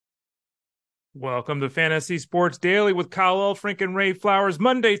Welcome to Fantasy Sports Daily with Kyle Elfrink and Ray Flowers,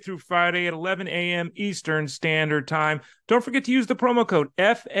 Monday through Friday at 11 a.m. Eastern Standard Time. Don't forget to use the promo code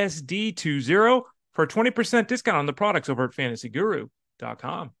FSD20 for a 20% discount on the products over at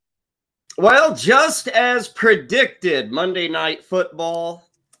fantasyguru.com. Well, just as predicted, Monday Night Football,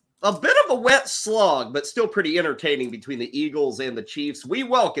 a bit of a wet slog, but still pretty entertaining between the Eagles and the Chiefs. We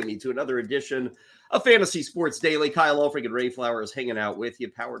welcome you to another edition of Fantasy Sports Daily. Kyle Elfrink and Ray Flowers hanging out with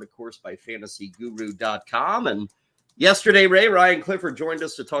you, powered, of course, by fantasyguru.com. And yesterday, Ryan Clifford joined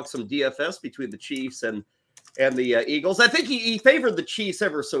us to talk some DFS between the Chiefs and the Eagles. I think he favored the Chiefs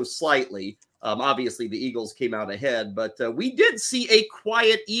ever so slightly. Obviously, the Eagles came out ahead, but we did see a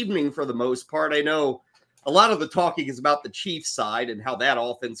quiet evening for the most part. I know a lot of the talking is about the Chiefs side and how that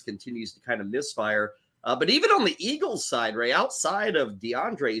offense continues to kind of misfire. But even on the Eagles side, Ray, outside of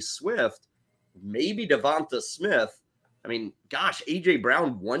DeAndre Swift, maybe Devonta Smith, I mean, gosh, A.J.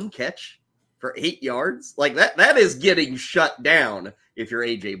 Brown, one catch for 8 yards? Like, that is getting shut down if you're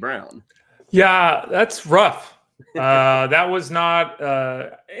A.J. Brown. Yeah, that's rough. That was not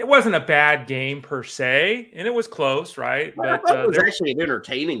it wasn't a bad game per se, and it was close, right? But it was actually an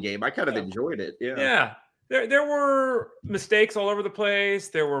entertaining game. I kind of enjoyed it. Yeah. There were mistakes all over the place.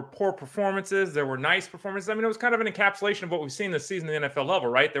 There were poor performances. There were nice performances. I mean, it was kind of an encapsulation of what we've seen this season at the NFL level,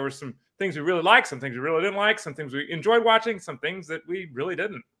 right? There were some things we really liked, some things we really didn't like, some things we enjoyed watching, some things that we really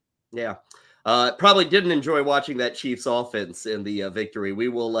didn't. Yeah. Probably didn't enjoy watching that Chiefs offense in the victory. We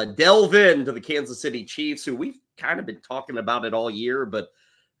will delve into the Kansas City Chiefs, who we've kind of been talking about it all year, but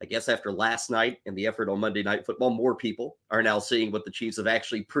I guess after last night and the effort on Monday Night Football, more people are now seeing what the Chiefs have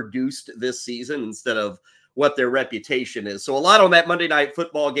actually produced this season instead of what their reputation is. So a lot on that Monday Night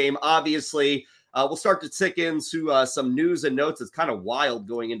Football game. Obviously, we'll start to tick into some news and notes. It's kind of wild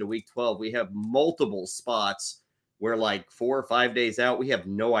going into Week 12. We have multiple spots where, like, 4 or 5 days out, we have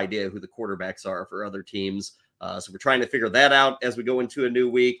no idea who the quarterbacks are for other teams. So we're trying to figure that out as we go into a new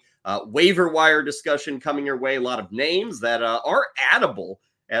week. Waiver wire discussion coming your way. A lot of names that are addable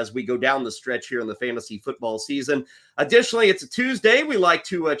as we go down the stretch here in the fantasy football season. Additionally, it's a Tuesday. We like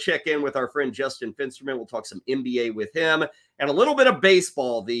to check in with our friend Justin Finsterman. We'll talk some NBA with him and a little bit of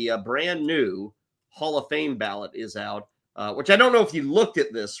baseball. The brand new Hall of Fame ballot is out, which I don't know if you looked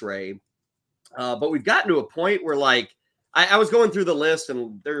at this, Ray, but we've gotten to a point where, like, I was going through the list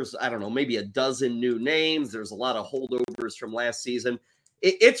and there's, I don't know, maybe a dozen new names. There's a lot of holdovers from last season.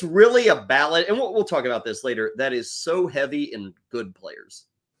 It's really a ballot, and we'll talk about this later, that is so heavy in good players.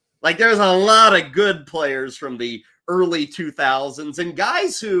 Like, there's a lot of good players from the early 2000s and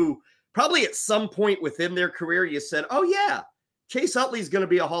guys who probably at some point within their career you said, oh, yeah, Chase Utley's going to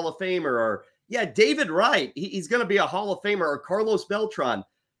be a Hall of Famer, or, yeah, David Wright, he's going to be a Hall of Famer, or Carlos Beltran.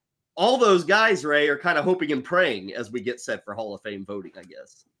 All those guys, Ray, are kind of hoping and praying as we get set for Hall of Fame voting, I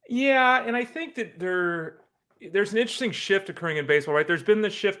guess. Yeah, and I think that there's an interesting shift occurring in baseball, right? There's been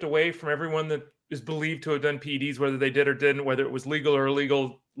this shift away from everyone that is believed to have done PEDs, whether they did or didn't, whether it was legal or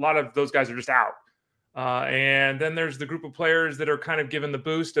illegal. A lot of those guys are just out. And then there's the group of players that are kind of given the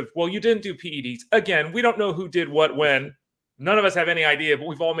boost of, well, you didn't do PEDs. Again, we don't know who did what when. None of us have any idea, but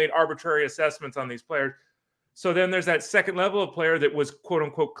we've all made arbitrary assessments on these players. So then there's that second level of player that was, quote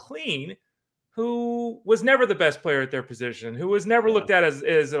unquote, clean, who was never the best player at their position, who was never looked at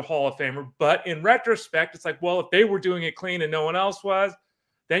as a Hall of Famer. But in retrospect, it's like, well, if they were doing it clean and no one else was,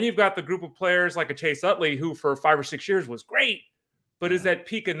 then you've got the group of players like a Chase Utley, who for 5 or 6 years was great, but is that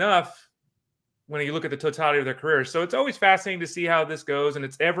peak enough when you look at the totality of their careers? So it's always fascinating to see how this goes, and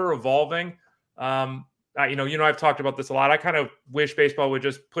it's ever evolving. I've talked about this a lot. I kind of wish baseball would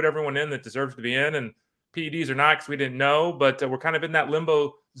just put everyone in that deserves to be in, and PEDs or not, because we didn't know, but we're kind of in that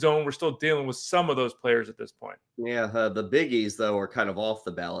limbo zone. We're still dealing with some of those players at this point. Yeah, the biggies, though, are kind of off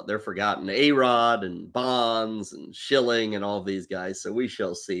the ballot. They're forgotten. A-Rod and Bonds and Schilling and all these guys, so we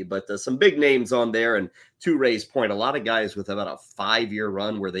shall see. But some big names on there, and to Ray's point, a lot of guys with about a 5-year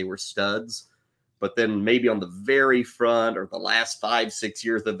run where they were studs, but then maybe on the very front or the last 5-6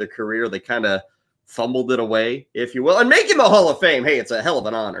 years of their career, they kind of fumbled it away, if you will. And making the Hall of Fame, hey, it's a hell of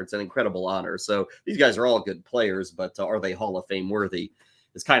an honor. It's an incredible honor. So these guys are all good players, but are they Hall of Fame worthy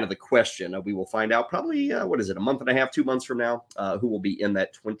is kind of the question. We will find out probably, a month and a half, 2 months from now, who will be in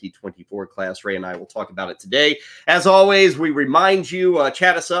that 2024 class. Ray and I will talk about it today. As always, we remind you,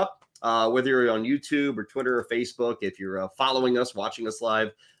 chat us up, whether you're on YouTube or Twitter or Facebook. If you're following us, watching us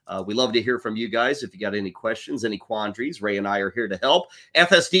live, we love to hear from you guys. If you got any questions, any quandaries, Ray and I are here to help.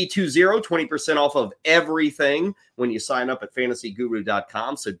 FSD20, 20% off of everything when you sign up at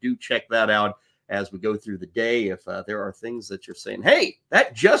fantasyguru.com. So do check that out as we go through the day. If there are things that you're saying, hey,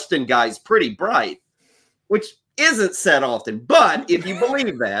 that Justin guy's pretty bright, which isn't said often. But if you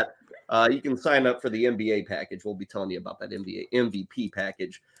believe that, You can sign up for the NBA package. We'll be telling you about that NBA MVP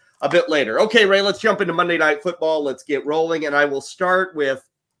package a bit later. Okay, Ray, let's jump into Monday Night Football. Let's get rolling. And I will start with,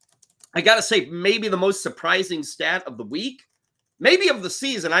 I got to say, maybe the most surprising stat of the week, maybe of the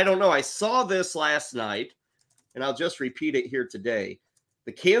season. I don't know. I saw this last night, and I'll just repeat it here today.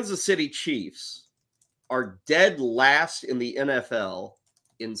 The Kansas City Chiefs are dead last in the NFL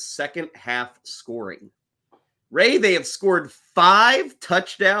in second half scoring. Ray, they have scored 5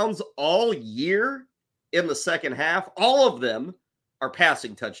 touchdowns all year in the second half. All of them are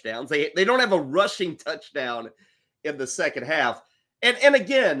passing touchdowns. They don't have a rushing touchdown in the second half. And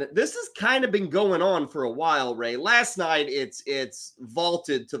again, this has kind of been going on for a while, Ray. Last night, it's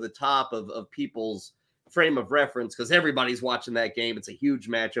vaulted to the top of people's frame of reference because everybody's watching that game. It's a huge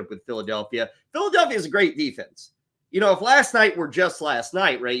matchup with Philadelphia. Philadelphia is a great defense. You know, if last night were just last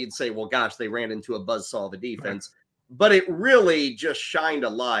night, Ray, you'd say, well, gosh, they ran into a buzzsaw of a defense. But it really just shined a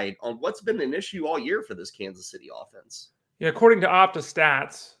light on what's been an issue all year for this Kansas City offense. Yeah, according to Opta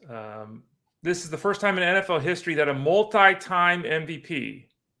Stats, this is the first time in NFL history that a multi-time MVP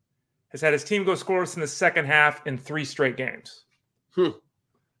has had his team go scoreless in the second half in 3 straight games. In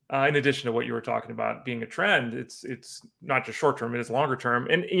addition to what you were talking about being a trend, it's not just short term, it is longer term.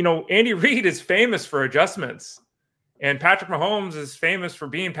 And, you know, Andy Reid is famous for adjustments. And Patrick Mahomes is famous for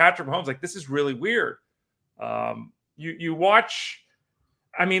being Patrick Mahomes. Like, this is really weird. You watch,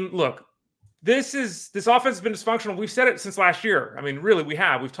 I mean, look, this offense has been dysfunctional. We've said it since last year. I mean, really, we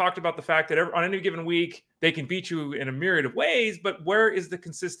have. We've talked about the fact that on any given week, they can beat you in a myriad of ways, but where is the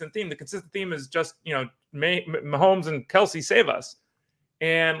consistent theme? The consistent theme is just, you know, Mahomes and Kelsey save us.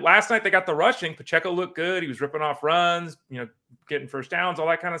 And last night they got the rushing. Pacheco looked good. He was ripping off runs, you know, getting first downs, all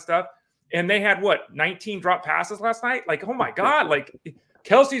that kind of stuff. And they had, 19 drop passes last night? Like, oh, my God. Like,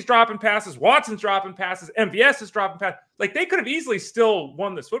 Kelsey's dropping passes. Watson's dropping passes. MVS is dropping passes. Like, they could have easily still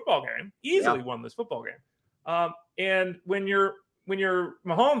won this football game. Won this football game. And when you're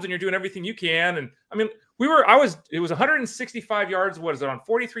Mahomes and you're doing everything you can, and, I mean, it was 165 yards. What is it, on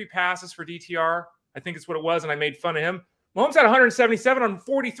 43 passes for DTR? I think it's what it was, and I made fun of him. Mahomes had 177 on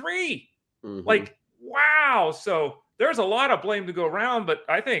 43. Like, wow. So there's a lot of blame to go around, but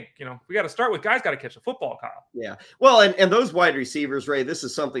I think, you know, we got to start with guys got to catch the football, Kyle. Yeah. Well, and those wide receivers, Ray, this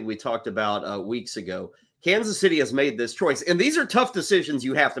is something we talked about weeks ago. Kansas City has made this choice, and these are tough decisions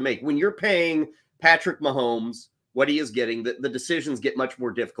you have to make. When you're paying Patrick Mahomes what he is getting, the decisions get much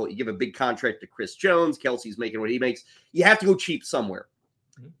more difficult. You give a big contract to Chris Jones. Kelsey's making what he makes. You have to go cheap somewhere.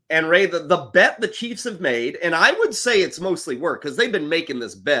 And Ray, the bet the Chiefs have made, and I would say it's mostly work because they've been making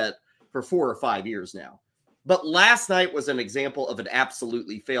this bet for 4 or 5 years now. But last night was an example of it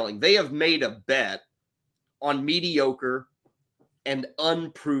absolutely failing. They have made a bet on mediocre and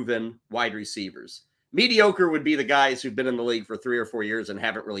unproven wide receivers. Mediocre would be the guys who've been in the league for 3 or 4 years and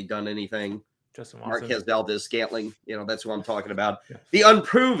haven't really done anything. Justin Watson. Marquez Valdez-Scantling, you know, that's who I'm talking about. Yeah. The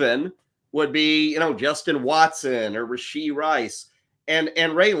unproven would be, you know, Justin Watson or Rashee Rice.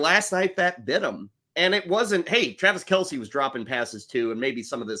 And Ray, last night that bit him. And it wasn't, hey, Travis Kelce was dropping passes too, and maybe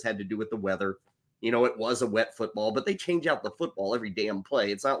some of this had to do with the weather. You know, it was a wet football, but they change out the football every damn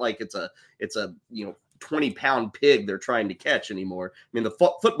play. It's not like it's a 20-pound pig they're trying to catch anymore. I mean, the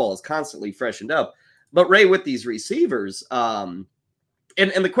football is constantly freshened up. But Ray, with these receivers, and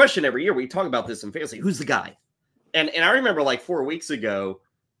the question every year, we talk about this in fantasy, who's the guy? And I remember like 4 weeks ago,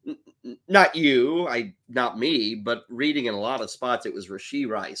 not me, but reading in a lot of spots, it was Rashee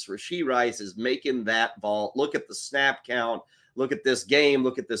Rice. Rashee Rice is making that ball. Look at the snap count. Look at this game.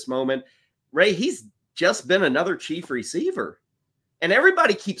 Look at this moment. Ray, he's just been another Chief receiver. And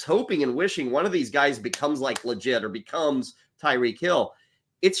everybody keeps hoping and wishing one of these guys becomes like legit or becomes Tyreek Hill.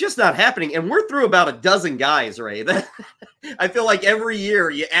 It's just not happening. And we're through about a dozen guys, Ray. I feel like every year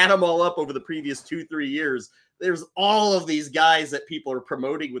you add them all up over the previous 2-3 years. There's all of these guys that people are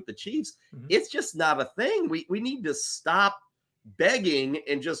promoting with the Chiefs. It's just not a thing. We need to stop begging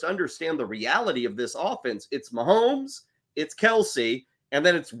and just understand the reality of this offense. It's Mahomes, it's Kelsey, and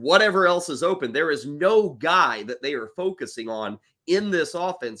then it's whatever else is open. There is no guy that they are focusing on in this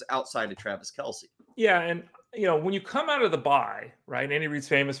offense outside of Travis Kelce. Yeah, and you know, when you come out of the bye, right? Andy Reid's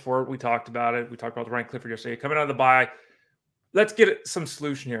famous for it. We talked about it. We talked about Ryan Clifford yesterday. Coming out of the bye, let's get some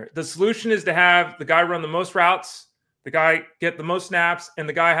solution here. The solution is to have the guy run the most routes, the guy get the most snaps, and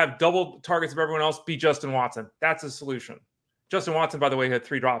the guy have double targets of everyone else be Justin Watson. That's a solution. Justin Watson, by the way, had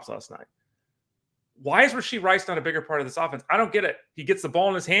 3 drops last night. Why is Rashee Rice not a bigger part of this offense? I don't get it. He gets the ball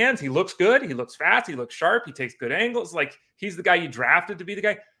in his hands. He looks good. He looks fast. He looks sharp. He takes good angles. Like, he's the guy you drafted to be the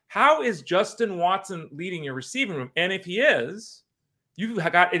guy. How is Justin Watson leading your receiving room? And if he is, you've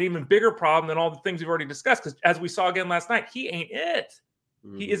got an even bigger problem than all the things we've already discussed. Because as we saw again last night, he ain't it.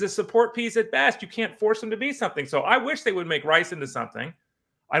 He is a support piece at best. You can't force him to be something. So I wish they would make Rice into something.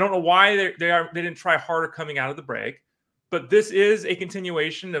 I don't know why they didn't try harder coming out of the break, but this is a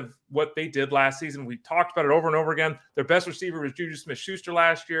continuation of what they did last season. We talked about it over and over again. Their best receiver was Juju Smith-Schuster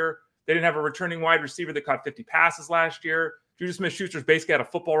last year. They didn't have a returning wide receiver that caught 50 passes last year. Juju Smith-Schuster's basically out of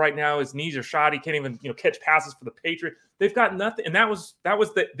football right now. His knees are shot. He can't even catch passes for the Patriots. They've got nothing, and that was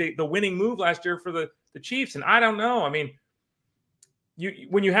the winning move last year for the Chiefs. And I don't know. I mean,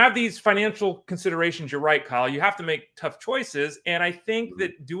 when you have these financial considerations, you're right, Kyle. You have to make tough choices. And I think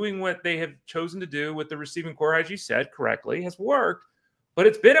that doing what they have chosen to do with the receiving core, as you said correctly, has worked. But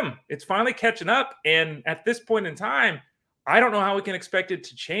it's bit them. It's finally catching up. And at this point in time, I don't know how we can expect it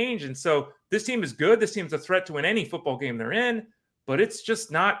to change. And so this team is good. This team's a threat to win any football game they're in. But it's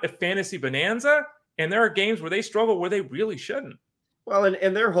just not a fantasy bonanza. And there are games where they struggle where they really shouldn't. Well,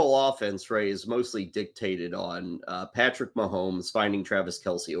 and their whole offense, Ray, is mostly dictated on Patrick Mahomes finding Travis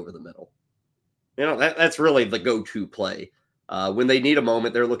Kelce over the middle. That's really the go-to play. When they need a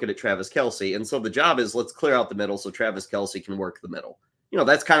moment, they're looking at Travis Kelce. And so the job is, let's clear out the middle so Travis Kelce can work the middle.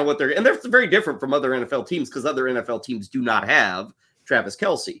 That's kind of what and they're very different from other NFL teams because other NFL teams do not have Travis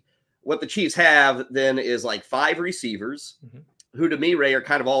Kelce. What the Chiefs have then is like 5 receivers who to me, Ray, are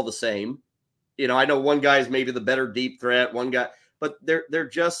kind of all the same. I know one guy's maybe the better deep threat, one guy, but they're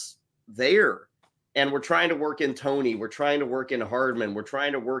just there. And we're trying to work in Tony. We're trying to work in Hardman. We're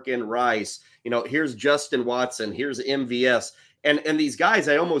trying to work in Rice. Here's Justin Watson. Here's MVS. And these guys,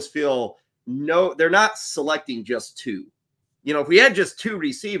 I almost feel, they're not selecting just 2. If we had just 2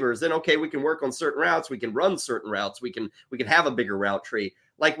 receivers, then okay, we can work on certain routes. We can run certain routes. We can have a bigger route tree.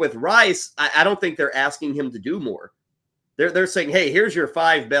 Like with Rice, I don't think they're asking him to do more. They're saying, hey, here's your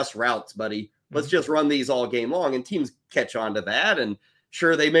 5 best routes, buddy. Let's just run these all game long. And teams catch on to that. And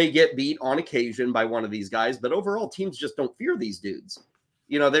sure, they may get beat on occasion by one of these guys, but overall, teams just don't fear these dudes.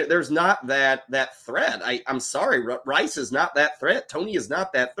 There's not that threat. I'm sorry, Rice is not that threat. Tony is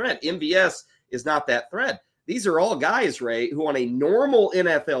not that threat. MVS is not that threat. These are all guys, Ray, who on a normal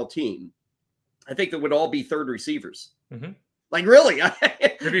NFL team, I think that would all be third receivers. Like, really?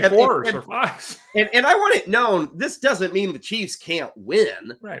 Maybe 4 or 5. And I want it known, this doesn't mean the Chiefs can't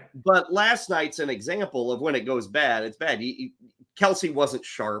win. Right. But last night's an example of when it goes bad. It's bad. Kelce wasn't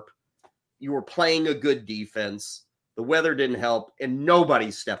sharp. You were playing a good defense. The weather didn't help. And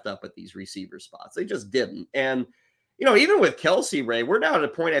nobody stepped up at these receiver spots. They just didn't. And, even with Kelce, Ray, we're now at a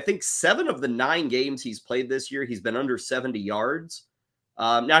point, I think 7 of the 9 games he's played this year, he's been under 70 yards.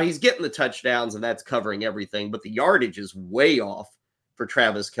 Now he's getting the touchdowns and that's covering everything, but the yardage is way off for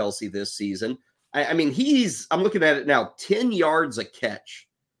Travis Kelce this season. I mean, I'm looking at it now, 10 yards a catch.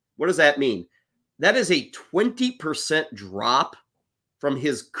 What does that mean? That is a 20% drop from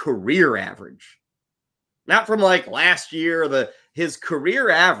his career average. Not from like last year, his career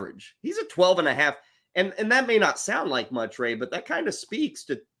average. He's a 12.5. And that may not sound like much, Ray, but that kind of speaks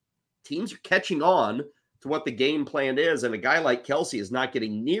to teams are catching on to what the game plan is. And a guy like Kelce is not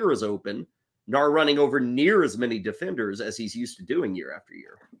getting near as open, nor running over near as many defenders as he's used to doing year after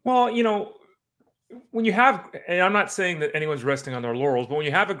year. Well, when you have, and I'm not saying that anyone's resting on their laurels, but when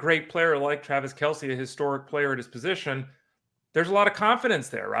you have a great player like Travis Kelce, a historic player at his position, there's a lot of confidence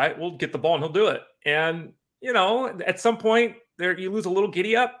there, right? We'll get the ball and he'll do it. And, at some point there, you lose a little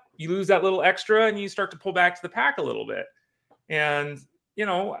giddy up, you lose that little extra and you start to pull back to the pack a little bit. And,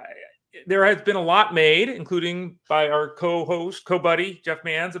 there has been a lot made, including by our co-buddy, Jeff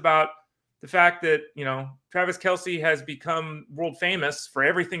Manns, about the fact that, Travis Kelce has become world famous for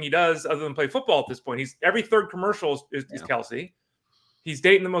everything he does other than play football at this point. Every third commercial is Kelce. He's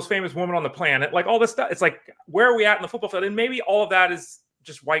dating the most famous woman on the planet. Like all this stuff. It's like, where are we at in the football field? And maybe all of that is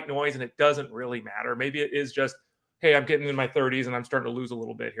just white noise and it doesn't really matter. Maybe it is just, hey, I'm getting in my 30s and I'm starting to lose a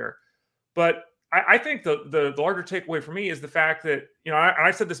little bit here. But I think the larger takeaway for me is the fact that, I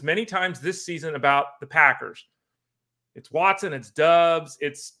said this many times this season about the Packers. It's Watson, it's Doubs,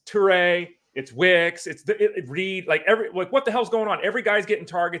 it's Toure, it's Wicks, it's Reed. Like what the hell's going on? Every guy's getting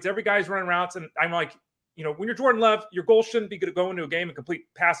targets, every guy's running routes, and I'm like, when you're Jordan Love, your goal shouldn't be to go into a game and complete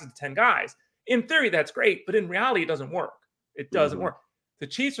passes to 10 guys. In theory, that's great, but in reality, it doesn't work. It doesn't work. The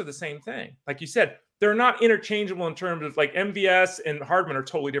Chiefs are the same thing. Like you said, they're not interchangeable in terms of like MVS and Hardman are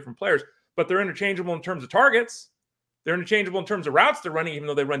totally different players. But they're interchangeable in terms of targets. They're interchangeable in terms of routes they're running, even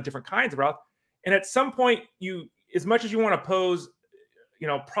though they run different kinds of routes. And at some point, as much as you want to pose,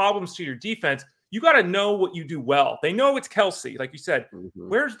 problems to your defense, you got to know what you do well. They know it's Kelce, like you said.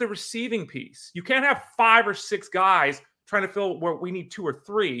 Where's the receiving piece? You can't have 5 or 6 guys trying to fill where we need 2 or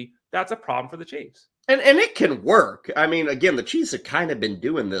 3. That's a problem for the Chiefs. And it can work. I mean, again, the Chiefs have kind of been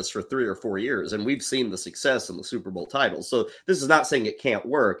doing this for 3 or 4 years, and we've seen the success in the Super Bowl titles. So this is not saying it can't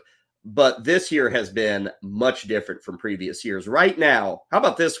work, but this year has been much different from previous years. Right now, how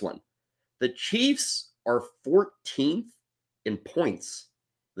about this one? The Chiefs are 14th in points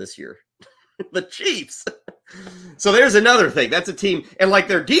this year. The Chiefs. So there's another thing. That's a team, and like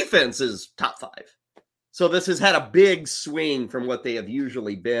their defense is top 5. So this has had a big swing from what they have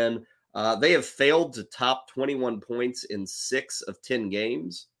usually been. They have failed to top 21 points in 6 of 10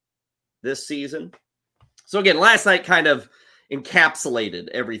 games this season. So again, last night kind of encapsulated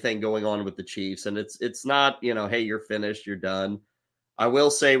everything going on with the Chiefs. And it's not, hey, you're finished, you're done. I will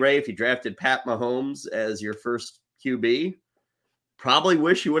say, Ray, if you drafted Pat Mahomes as your first QB, probably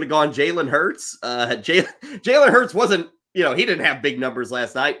wish you would have gone Jalen Hurts. Jalen Hurts wasn't, he didn't have big numbers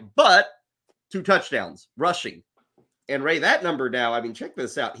last night, but 2 touchdowns rushing. And Ray, that number now, I mean, check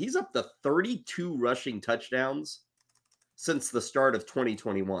this out. He's up to 32 rushing touchdowns since the start of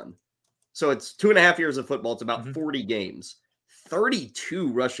 2021. So it's 2.5 years of football. It's about 40 games,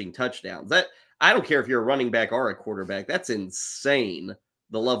 32 rushing touchdowns. That, I don't care if you're a running back or a quarterback. That's insane.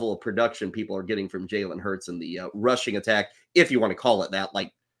 The level of production people are getting from Jalen Hurts in the rushing attack, if you want to call it that.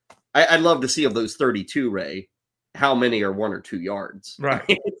 Like, I'd love to see of those 32, Ray, how many are 1 or 2 yards? Right.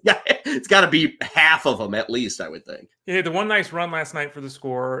 It's got to be half of them at least, I would think. He had the one nice run last night for the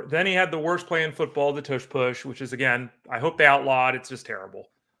score. Then he had the worst play in football, the tush push, which is, again, I hope they outlawed. It's just terrible.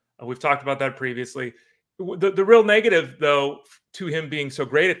 We've talked about that previously. The real negative, though, to him being so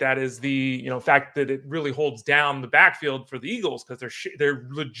great at that is the fact that it really holds down the backfield for the Eagles, because they're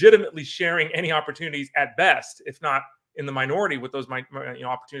legitimately sharing any opportunities at best, if not in the minority, with those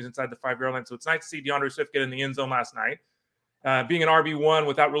opportunities inside the 5-yard line. So it's nice to see DeAndre Swift get in the end zone last night. Being an RB1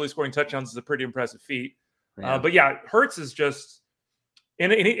 without really scoring touchdowns is a pretty impressive feat. Yeah. But yeah, Hurts is just,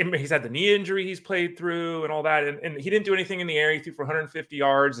 and he's had the knee injury he's played through and all that. And he didn't do anything in the air. He threw for 150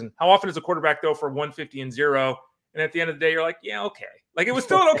 yards. And how often is a quarterback go for 150 and 0? And at the end of the day, you're like, yeah, okay. Like, it was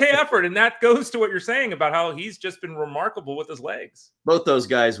still an okay effort. And that goes to what you're saying about how he's just been remarkable with his legs. Both those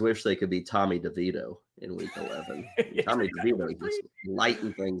guys wish they could be Tommy DeVito in week 11. Tommy DeVito just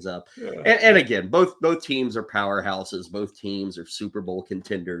lighten things up. Yeah. And again, both teams are powerhouses. Both teams are Super Bowl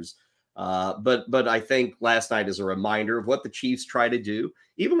contenders. But I think last night is a reminder of what the Chiefs try to do,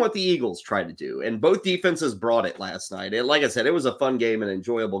 even what the Eagles try to do. And both defenses brought it last night. And like I said, it was a fun game, an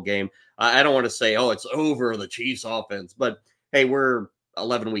enjoyable game. I don't want to say, it's over the Chiefs offense, but hey, we're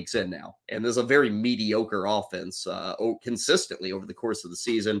 11 weeks in now, and there's a very mediocre offense consistently over the course of the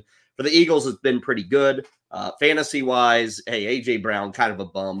season. For the Eagles, it's been pretty good. Fantasy-wise, hey, A.J. Brown, kind of a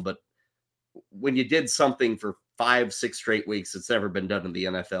bum, but when you did something for 5-6 straight weeks, it's never been done in the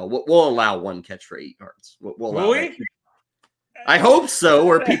NFL. We'll allow 1 catch for 8 yards. Will we? I hope so.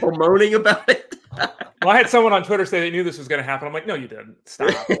 Are people moaning about it? Well, I had someone on Twitter say they knew this was going to happen. I'm like, no, you didn't. Stop.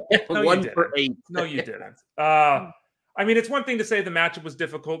 No, 1 for 8. No, you didn't. I mean, it's one thing to say the matchup was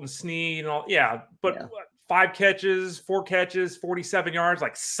difficult and Snead and all. Yeah, but yeah. 5 catches, 4 catches, 47 yards,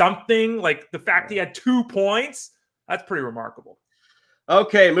 like something, like the fact he had 2 points, that's pretty remarkable.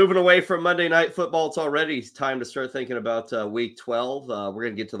 Okay, moving away from Monday Night Football, it's already time to start thinking about Week 12. We're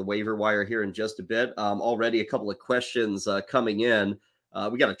going to get to the waiver wire here in just a bit. Already a couple of questions coming in.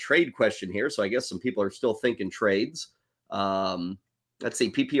 We got a trade question here, so I guess some people are still thinking trades. Let's see,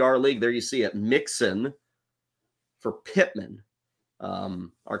 PPR League, there you see it. Mixon for Pittman.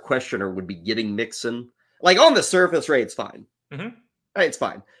 Our questioner would be getting Mixon. Like, on the surface, Ray, it's fine. Mm-hmm. It's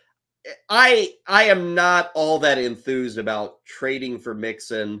fine. I am not all that enthused about trading for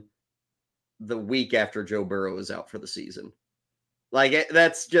Mixon the week after Joe Burrow is out for the season. Like,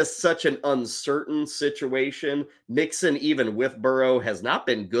 that's just such an uncertain situation. Mixon, even with Burrow, has not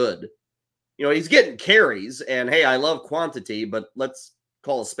been good. He's getting carries, and hey, I love quantity, but let's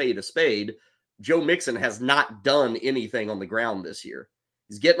call a spade a spade. Joe Mixon has not done anything on the ground this year.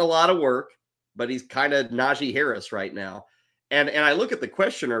 He's getting a lot of work, but he's kind of Najee Harris right now. And I look at the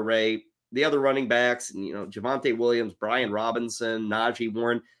questioner, Ray, the other running backs, and Javonte Williams, Brian Robinson, Najee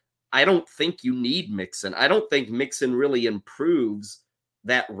Warren. I don't think you need Mixon. I don't think Mixon really improves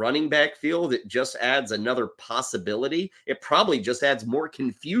that running back field. It just adds another possibility. It probably just adds more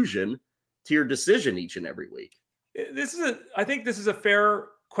confusion to your decision each and every week. I think this is a fair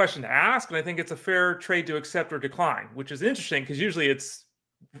question to ask, and I think it's a fair trade to accept or decline, which is interesting because usually it's,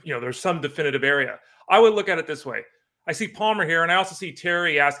 there's some definitive area. I would look at it this way. I see Palmer here, and I also see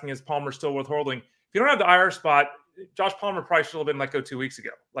Terry asking, is Palmer still worth holding? If you don't have the IR spot, Josh Palmer probably should have been let go 2 weeks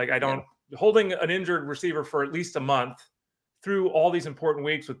ago. Like, holding an injured receiver for at least a month through all these important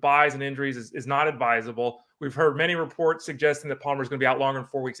weeks with buys and injuries is not advisable. We've heard many reports suggesting that Palmer's going to be out longer than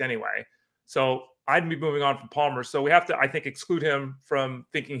 4 weeks anyway. So I'd be moving on from Palmer. So we have to, I think, exclude him from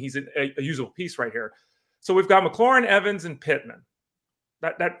thinking he's a usable piece right here. So we've got McLaurin, Evans, and Pittman.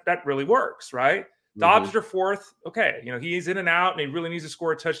 That really works, right? Dobbs is your fourth. Okay, he's in and out, and he really needs to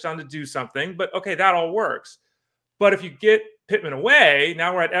score a touchdown to do something. But okay, that all works. But if you get Pittman away,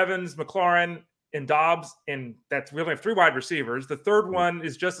 now we're at Evans, McLaurin, and Dobbs, and we only have 3 wide receivers. The third one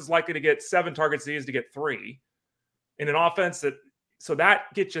is just as likely to get 7 targets as he is to get 3 in an offense so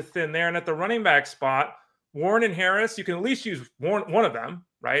that gets you thin there. And at the running back spot, Warren and Harris, you can at least use one of them,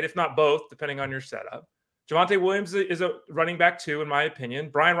 right? If not both, depending on your setup. Javonte Williams is a running back 2, in my opinion.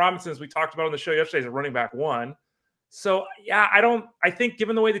 Brian Robinson, as we talked about on the show yesterday, is a running back 1. So, yeah, I think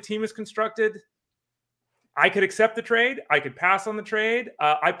given the way the team is constructed, I could accept the trade. I could pass on the trade.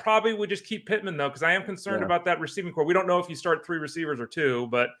 I probably would just keep Pittman, though, because I am concerned about that receiving core. We don't know if you start 3 receivers or 2,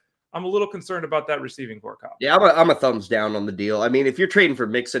 but I'm a little concerned about that receiving core, Kyle. Yeah, I'm a thumbs down on the deal. I mean, if you're trading for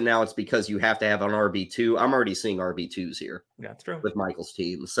Mixon now, it's because you have to have an RB2. I'm already seeing RB2s here. Yeah, that's true. With Michael's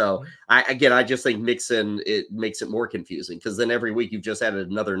team. So, I just think Mixon, it makes it more confusing because then every week you've just added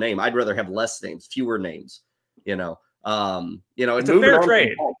another name. I'd rather have less names, fewer names, It's a fair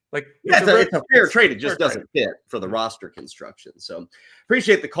trade. It's a fair trade. It just doesn't fit for the roster construction. So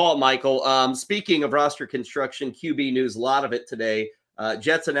appreciate the call, Michael. Speaking of roster construction, QB news, a lot of it today.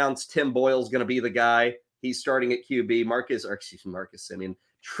 Jets announced Tim Boyle's going to be the guy. He's starting at QB.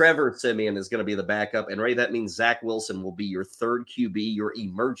 Trevor Siemian is going to be the backup. And Ray, that means Zach Wilson will be your third QB, your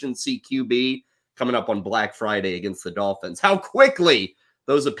emergency QB coming up on Black Friday against the Dolphins. How quickly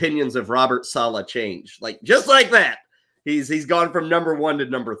those opinions of Robert Saleh change. Just like that. He's gone from number 1 to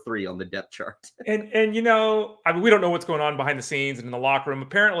number 3 on the depth chart. And we don't know what's going on behind the scenes and in the locker room.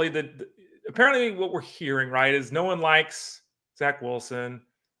 Apparently what we're hearing, right, is no one likes Zach Wilson.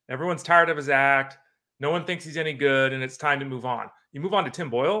 Everyone's tired of his act. No one thinks he's any good, and it's time to move on. You move on to Tim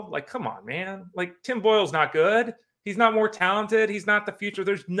Boyle? Come on, man. Tim Boyle's not good. He's not more talented. He's not the future.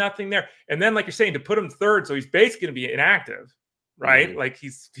 There's nothing there. And then, like you're saying, to put him third, so he's basically going to be inactive, right? Mm-hmm.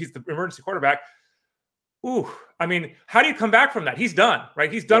 He's the emergency quarterback. Ooh, I mean, how do you come back from that? He's done,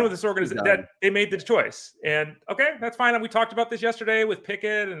 right? He's done with this organization. That they made the choice, and okay, that's fine. And we talked about this yesterday with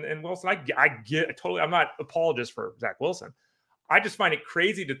Pickett and Wilson. I get it totally. I'm not apologist for Zach Wilson. I just find it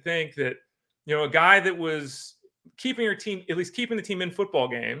crazy to think that a guy that was keeping your team, at least keeping the team in football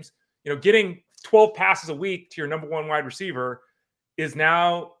games, getting 12 passes a week to your number 1 wide receiver, is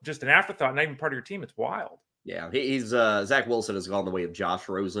now just an afterthought, not even part of your team. It's wild. Yeah, he's Zach Wilson has gone the way of Josh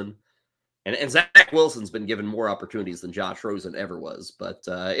Rosen. And Zach Wilson's been given more opportunities than Josh Rosen ever was. But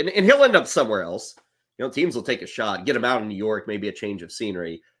and he'll end up somewhere else. Teams will take a shot, get him out in New York, maybe a change of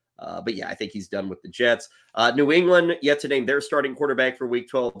scenery. But yeah, I think he's done with the Jets. New England, yet to name their starting quarterback for Week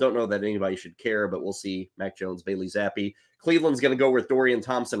 12. Don't know that anybody should care, but we'll see. Mac Jones, Bailey Zappi. Cleveland's going to go with Dorian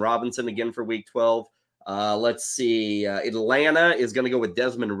Thompson-Robinson again for Week 12. Let's see. Atlanta is going to go with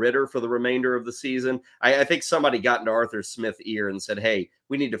Desmond Ridder for the remainder of the season. I think somebody got into Arthur Smith's ear and said, hey,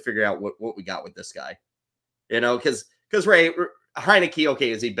 we need to figure out what we got with this guy. Because Ray, Heineke,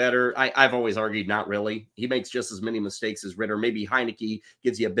 okay, is he better? I've always argued not really. He makes just as many mistakes as Ridder. Maybe Heineke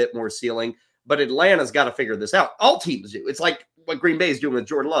gives you a bit more ceiling. But Atlanta's got to figure this out. All teams do. It's like what Green Bay is doing with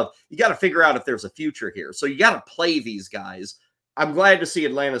Jordan Love. You got to figure out if there's a future here. So you got to play these guys. I'm glad to see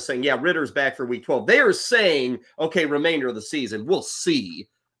Atlanta saying, yeah, Ridder's back for Week 12. They are saying, okay, remainder of the season, we'll see.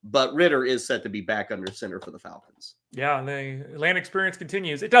 But Ridder is set to be back under center for the Falcons. Yeah, and the Atlanta experience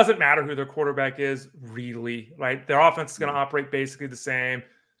continues. It doesn't matter who their quarterback is, really, right? Their offense is going to operate basically the same.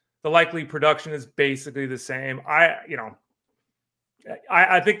 The likely production is basically the same. I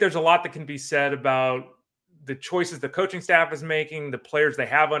think there's a lot that can be said about the choices the coaching staff is making, the players they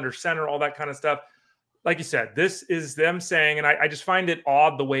have under center, all that kind of stuff. Like you said, this is them saying, and I just find it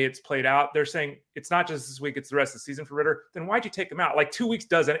odd the way it's played out. They're saying it's not just this week, it's the rest of the season for Ridder. Then why'd you take him out? 2 weeks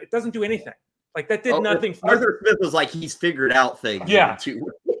it doesn't do anything. That did nothing. Arthur Smith was like, he's figured out things. Yeah.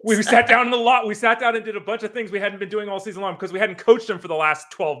 We sat down in the lot. We sat down and did a bunch of things we hadn't been doing all season long because we hadn't coached them for the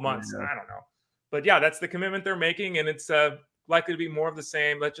last 12 months. Yeah. I don't know. But yeah, that's the commitment they're making, and it's likely to be more of the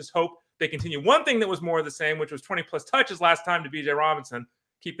same. Let's just hope they continue. One thing that was more of the same, which was 20-plus touches last time to B.J. Robinson,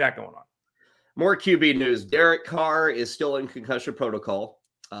 keep that going on. More QB news. Derek Carr is still in concussion protocol.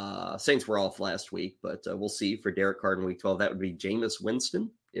 Saints were off last week, but we'll see for Derek Carr in Week 12. That would be Jameis Winston,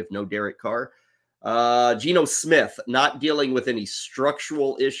 if no Derek Carr. Geno Smith, not dealing with any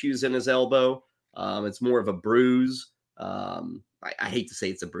structural issues in his elbow. It's more of a bruise. I hate to say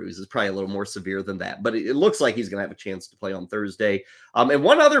it's a bruise. It's probably a little more severe than that, but it looks like he's going to have a chance to play on Thursday. And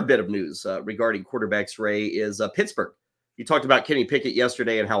one other bit of news regarding quarterbacks, Ray, is Pittsburgh. You talked about Kenny Pickett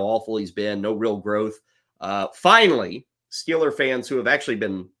yesterday and how awful he's been, no real growth. Finally, Steeler fans who have actually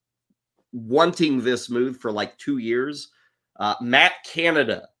been wanting this move for like 2 years. Matt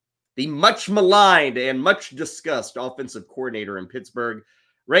Canada, the much maligned and much discussed offensive coordinator in Pittsburgh.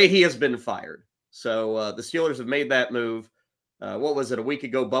 Ray, he has been fired. So the Steelers have made that move. What was it? A week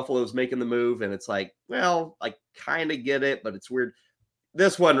ago, Buffalo's making the move. And it's like, well, I kind of get it, but it's weird.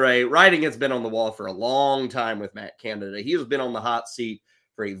 This one, Ray, writing has been on the wall for a long time with Matt Canada. He has been on the hot seat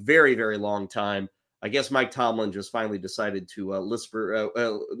for a very, very long time. I guess Mike Tomlin just finally decided to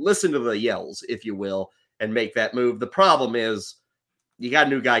listen to the yells, if you will, and make that move. The problem is you got a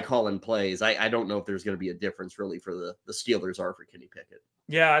new guy calling plays. I don't know if there's going to be a difference really for the Steelers or for Kenny Pickett.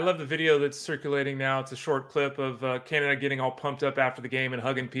 Yeah, I love the video that's circulating now. It's a short clip of Canada getting all pumped up after the game and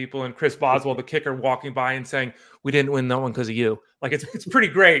hugging people, and Chris Boswell, the kicker, walking by and saying, "We didn't win that one because of you." Like it's pretty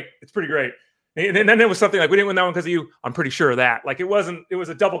great. It's pretty great. And then there was something like, "We didn't win that one because of you." I'm pretty sure of that. Like it was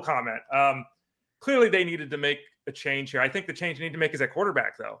a double comment. Clearly, they needed to make a change here. I think the change you need to make is at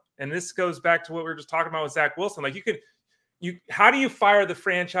quarterback, though. And this goes back to what we were just talking about with Zach Wilson. Like how do you fire the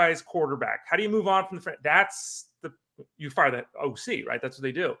franchise quarterback? How do you move on from you fire that OC, right? That's what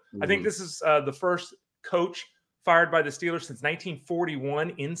they do. Mm-hmm. I think this is the first coach fired by the Steelers since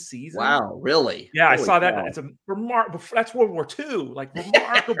 1941 in season. Wow, really? Yeah, Holy I saw that. Wow. It's a remarkable. That's World War II. Like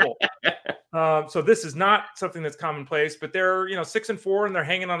remarkable. So this is not something that's commonplace, but they're 6-4 and they're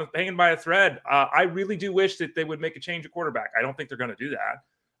hanging by a thread. I really do wish that they would make a change at quarterback. I don't think they're going to do that.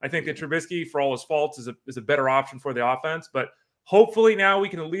 I think that Trubisky, for all his faults, is a better option for the offense. But hopefully now we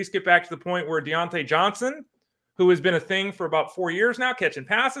can at least get back to the point where Deontay Johnson, who has been a thing for about 4 years now, catching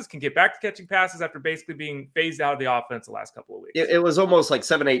passes, can get back to catching passes after basically being phased out of the offense the last couple of weeks. It was almost like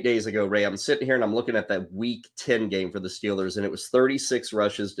 7-8 days ago, Ray. I'm sitting here and I'm looking at that week 10 game for the Steelers, and it was 36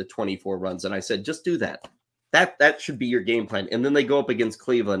 rushes to 24 runs. And I said, just do that. That should be your game plan. And then they go up against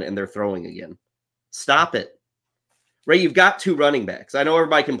Cleveland and they're throwing again. Stop it. Ray, you've got 2 running backs. I know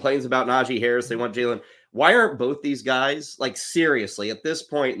everybody complains about Najee Harris. They want Jalen. Why aren't both these guys, like seriously, at this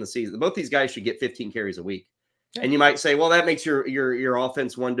point in the season, both these guys should get 15 carries a week. And you might say, well, that makes your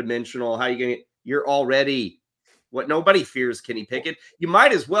offense one-dimensional. How are you going to – you're already – what nobody fears Kenny Pickett. You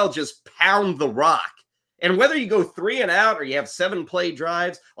might as well just pound the rock. And whether you go 3 and out or you have 7-play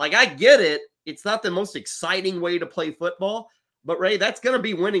drives, like I get it. It's not the most exciting way to play football. But, Ray, that's going to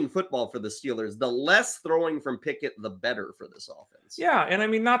be winning football for the Steelers. The less throwing from Pickett, the better for this offense. Yeah, and I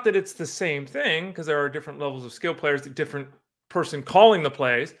mean, not that it's the same thing because there are different levels of skill players, the different person calling the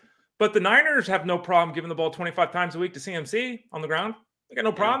plays. But the Niners have no problem giving the ball 25 times a week to CMC on the ground. They got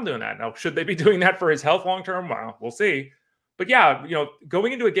no problem doing that. Now, should they be doing that for his health long-term? Well, we'll see. But yeah,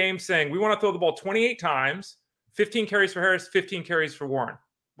 going into a game saying we want to throw the ball 28 times, 15 carries for Harris, 15 carries for Warren.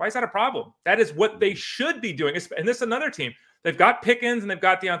 Why is that a problem? That is what they should be doing. And this is another team. They've got Pickens and they've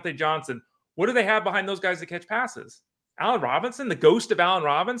got Deontay Johnson. What do they have behind those guys that catch passes? Allen Robinson, the ghost of Allen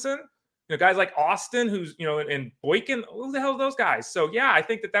Robinson? Guys like Austin, who's, and Boykin, who the hell are those guys? So, yeah, I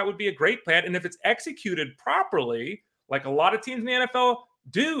think that would be a great plan. And if it's executed properly, like a lot of teams in the NFL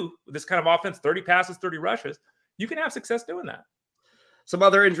do with this kind of offense, 30 passes, 30 rushes, you can have success doing that. Some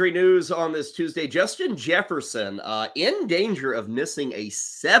other injury news on this Tuesday. Justin Jefferson in danger of missing a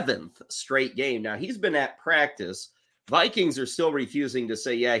 7th straight game. Now, he's been at practice. Vikings are still refusing to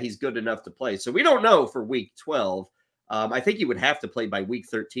say, yeah, he's good enough to play. So we don't know for week 12. I think he would have to play by week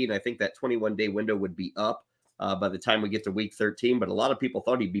 13. I think that 21-day window would be up by the time we get to week 13. But a lot of people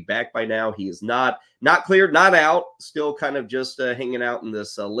thought he'd be back by now. He is not cleared, not out, still kind of just hanging out in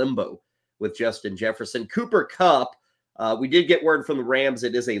this limbo with Justin Jefferson. Cooper Kupp, we did get word from the Rams.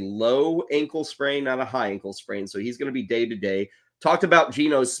 It is a low ankle sprain, not a high ankle sprain. So he's going to be day-to-day. Talked about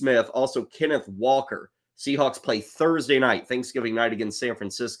Geno Smith, also Kenneth Walker. Seahawks play Thursday night, Thanksgiving night against San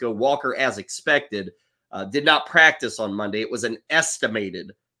Francisco. Walker, as expected, did not practice on Monday. It was an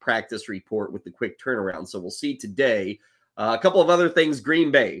estimated practice report with the quick turnaround. So we'll see today. A couple of other things.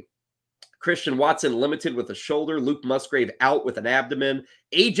 Green Bay. Christian Watson limited with a shoulder. Luke Musgrave out with an abdomen.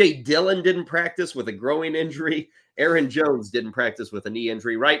 A.J. Dillon didn't practice with a groin injury. Aaron Jones didn't practice with a knee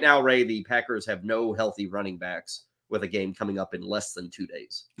injury. Right now, Ray, the Packers have no healthy running backs with a game coming up in less than 2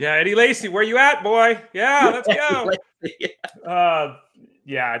 days. Yeah, Eddie Lacy, where you at, boy? Yeah, let's go.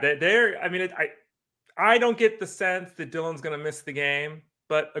 I don't get the sense that Dillon's going to miss the game,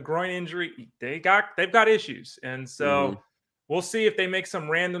 but a groin injury, they've got issues. And so we'll see if they make some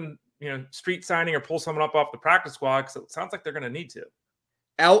random, street signing or pull someone up off the practice squad, because it sounds like they're going to need to.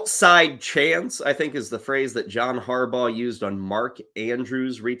 Outside chance, I think, is the phrase that John Harbaugh used on Mark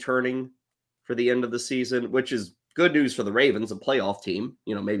Andrews returning for the end of the season, which is good news for the Ravens, a playoff team.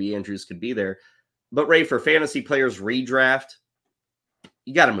 Maybe Andrews could be there. But, Ray, for fantasy players redraft,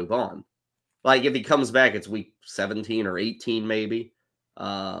 you got to move on. Like, if he comes back, it's week 17 or 18 maybe.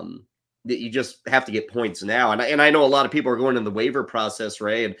 that you just have to get points now. And I know a lot of people are going in the waiver process,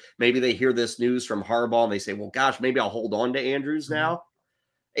 Ray, and maybe they hear this news from Harbaugh and they say, well, gosh, maybe I'll hold on to Andrews now.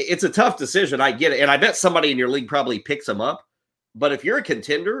 It's a tough decision. I get it. And I bet somebody in your league probably picks him up. But if you're a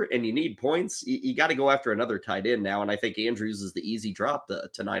contender and you need points, you got to go after another tight end now. And I think Andrews is the easy drop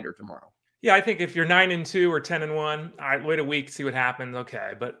tonight or tomorrow. Yeah, I think if you're 9-2 or 10-1, all right, wait a week, see what happens.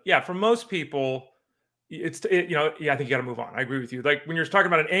 Okay. But yeah, for most people, I think you got to move on. I agree with you. Like when you're talking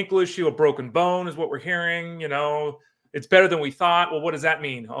about an ankle issue, a broken bone is what we're hearing. It's better than we thought. Well, what does that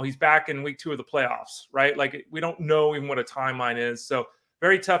mean? Oh, he's back in week 2 of the playoffs, right? Like we don't know even what a timeline is. So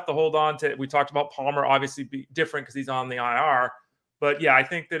very tough to hold on to. We talked about Palmer, obviously be different because he's on the IR. But yeah, I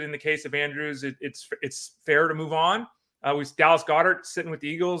think that in the case of Andrews, it's fair to move on. With Dallas Goedert sitting with the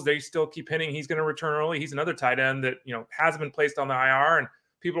Eagles, they still keep hinting he's going to return early. He's another tight end that hasn't been placed on the IR, and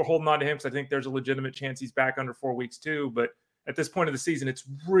people are holding on to him because I think there's a legitimate chance he's back under 4 weeks too. But at this point of the season, it's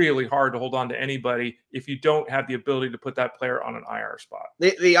really hard to hold on to anybody if you don't have the ability to put that player on an IR spot.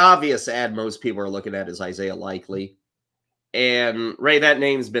 The obvious ad most people are looking at is Isaiah Likely. And Ray, that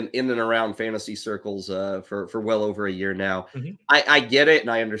name's been in and around fantasy circles for well over a year now. Mm-hmm. I get it and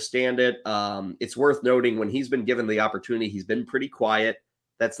I understand it. It's worth noting when he's been given the opportunity, he's been pretty quiet.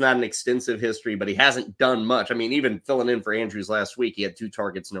 That's not an extensive history, but he hasn't done much. I mean, even filling in for Andrews last week, he had 2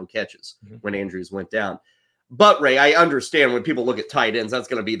 targets, no catches when Andrews went down. But Ray, I understand when people look at tight ends, that's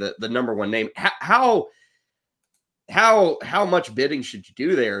going to be the number one name. How much bidding should you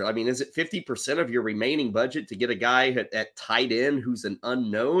do there? I mean, is it 50% of your remaining budget to get a guy at tight end who's an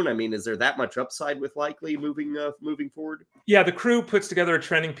unknown? I mean, is there that much upside with Likely moving forward? Yeah, the crew puts together a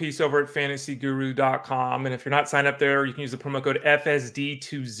trending piece over at fantasyguru.com. And if you're not signed up there, you can use the promo code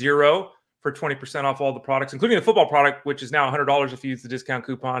FSD20 for 20% off all the products, including the football product, which is now $100 if you use the discount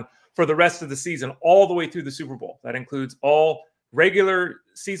coupon for the rest of the season, all the way through the Super Bowl. That includes all regular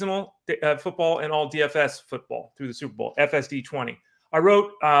seasonal football and all DFS football through the Super Bowl, FSD20. I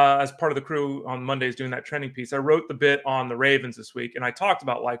wrote, as part of the crew on Mondays doing that trending piece, I wrote the bit on the Ravens this week, and I talked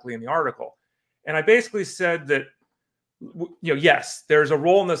about Likely in the article. And I basically said that, yes, there's a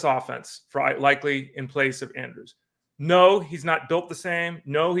role in this offense for Likely in place of Andrews. No, he's not built the same.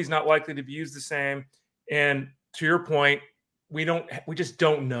 No, he's not likely to be used the same. And to your point, we just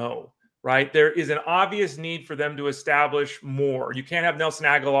don't know. Right. There is an obvious need for them to establish more. You can't have Nelson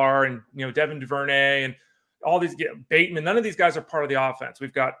Aguilar and, Devin Duvernay and all these Bateman. None of these guys are part of the offense.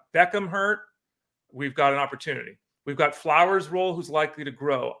 We've got Beckham hurt. We've got an opportunity. We've got Flowers' role who's likely to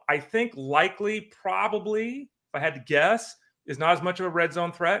grow. I think Likely probably, if I had to guess, is not as much of a red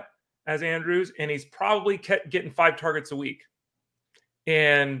zone threat as Andrews. And he's probably getting 5 targets a week.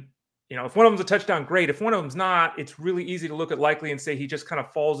 And if one of them's a touchdown, great. If one of them's not, it's really easy to look at Likely and say he just kind of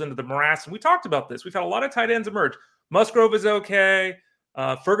falls into the morass. And we talked about this. We've had a lot of tight ends emerge. Musgrove is okay.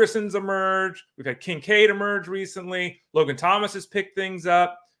 Ferguson's emerged. We've had Kincaid emerge recently. Logan Thomas has picked things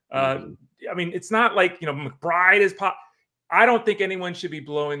up. I mean, it's not like, McBride is pop. I don't think anyone should be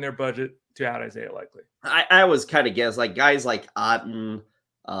blowing their budget to add Isaiah Likely. I was kind of guess like guys like Otten,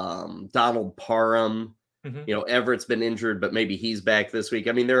 Donald Parham. Everett's been injured, but maybe he's back this week.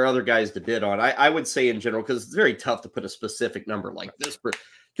 I mean, there are other guys to bid on. I would say in general, because it's very tough to put a specific number like this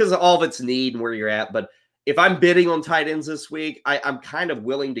because of all of its need and where you're at. But if I'm bidding on tight ends this week, I'm kind of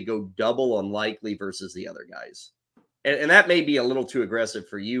willing to go double on Likely versus the other guys. And that may be a little too aggressive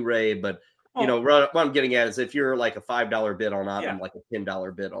for you, Ray, but what I'm getting at is if you're like a $5 bid on Otten, like a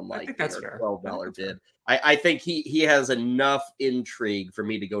 $10 bid on Likely, or a $12 bid, I think he has enough intrigue for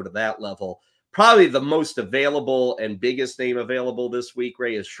me to go to that level. Probably the most available and biggest name available this week,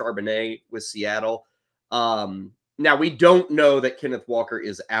 Ray, is Charbonnet with Seattle. Now, we don't know that Kenneth Walker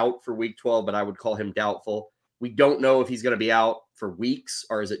is out for week 12, but I would call him doubtful. We don't know if he's going to be out for weeks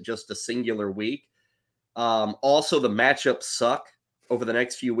or is it just a singular week. Also, the matchups suck over the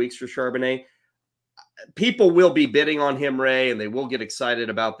next few weeks for Charbonnet. People will be bidding on him, Ray, and they will get excited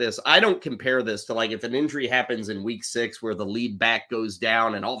about this. I don't compare this to like if an injury happens in week 6 where the lead back goes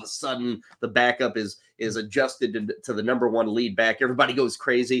down and all of a sudden the backup is adjusted to the number 1 lead back. Everybody goes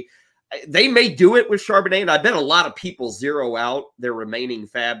crazy. They may do it with Charbonnet, and I bet a lot of people zero out their remaining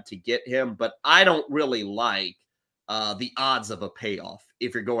fab to get him, but I don't really like the odds of a payoff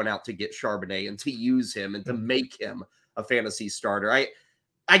if you're going out to get Charbonnet and to use him and to make him a fantasy starter.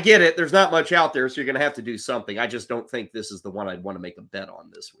 I get it. There's not much out there, so you're going to have to do something. I just don't think this is the one I'd want to make a bet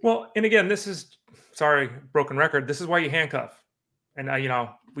on this week. Well, and again, broken record. This is why you handcuff. And,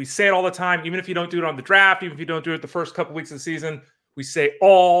 we say it all the time, even if you don't do it on the draft, even if you don't do it the first couple weeks of the season, we say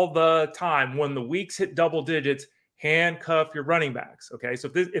all the time, when the weeks hit double digits, handcuff your running backs. Okay. So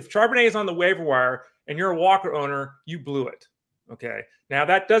if Charbonnet is on the waiver wire and you're a Walker owner, you blew it. Okay. Now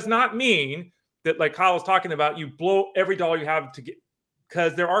that does not mean that, like Kyle was talking about, you blow every dollar you have to get,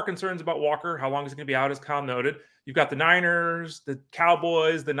 because there are concerns about Walker. How long is he going to be out, as Kyle noted? You've got the Niners, the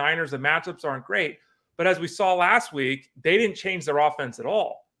Cowboys, the Niners. The matchups aren't great. But as we saw last week, they didn't change their offense at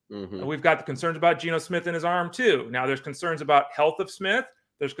all. Mm-hmm. We've got the concerns about Geno Smith and his arm too. Now there's concerns about health of Smith.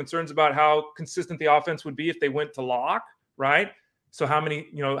 There's concerns about how consistent the offense would be if they went to lock, right? So how many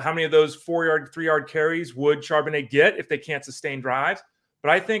of those 4-yard, 3-yard carries would Charbonnet get if they can't sustain drives?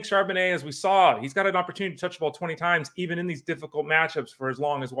 But I think Charbonnet, as we saw, he's got an opportunity to touch the ball 20 times, even in these difficult matchups for as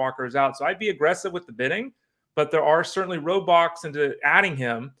long as Walker is out. So I'd be aggressive with the bidding, but there are certainly roadblocks into adding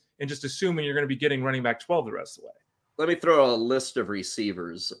him and just assuming you're going to be getting running back 12 the rest of the way. Let me throw a list of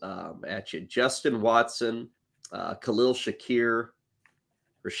receivers at you. Justin Watson, Khalil Shakir,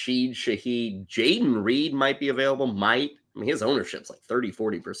 Rashid Shaheed, Jaden Reed might be available. I mean, his ownership's like 30,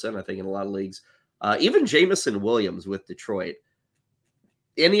 40%, I think, in a lot of leagues. Even Jamison Williams with Detroit.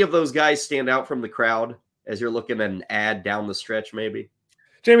 Any of those guys stand out from the crowd as you're looking at an ad down the stretch, maybe?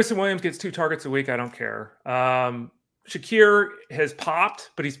 Jamison Williams gets 2 targets a week. I don't care. Shakir has popped,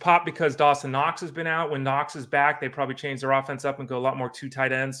 but he's popped because Dawson Knox has been out. When Knox is back, they probably change their offense up and go a lot more 2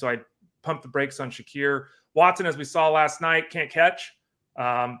 tight ends. So I pump the brakes on Shakir. Watson, as we saw last night, can't catch.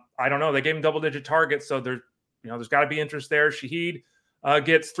 I don't know. They gave him double-digit targets, so there's got to be interest there. Shaheed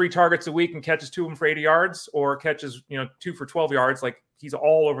gets 3 targets a week and catches 2 of them for 80 yards, or catches 2 for 12 yards. Like, he's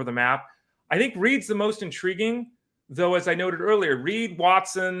all over the map. I think Reed's the most intriguing, though, as I noted earlier. Reed,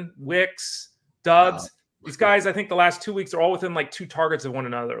 Watson, Wicks, Dubs. These guys, I think the last 2 weeks are all within like 2 targets of one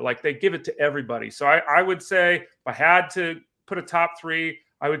another. Like, they give it to everybody. So I would say, if I had to put a top 3,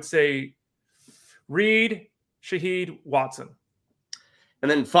 I would say Reed, Shaheed, Watson.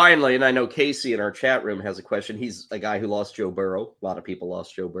 And then finally, and I know Casey in our chat room has a question. He's a guy who lost Joe Burrow. A lot of people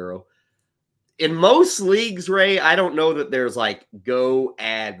lost Joe Burrow. In most leagues, Ray, I don't know that there's like, go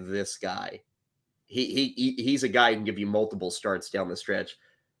add this guy. He's a guy who can give you multiple starts down the stretch.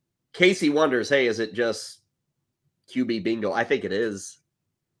 Casey wonders, hey, is it just QB bingo? I think it is.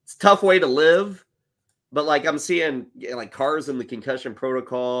 It's a tough way to live, but like I'm seeing like Carr's in the concussion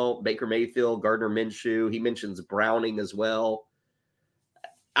protocol, Baker Mayfield, Gardner Minshew. He mentions Browning as well.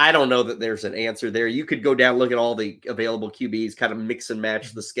 I don't know that there's an answer there. You could go down, look at all the available QBs, kind of mix and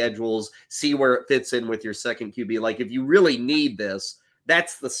match the schedules, see where it fits in with your second QB. Like, if you really need this,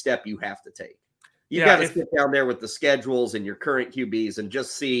 that's the step you have to take. You got to sit down there with the schedules and your current QBs and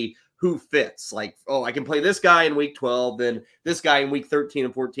just see who fits. Like, oh, I can play this guy in week 12, then this guy in week 13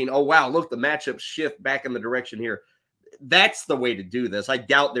 and 14. Oh, wow, look, the matchups shift back in the direction here. That's the way to do this. I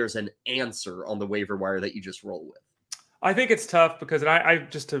doubt there's an answer on the waiver wire that you just roll with. I think it's tough because, and I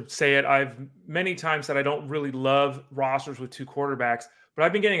just to say it, I've many times said I don't really love rosters with 2 quarterbacks, but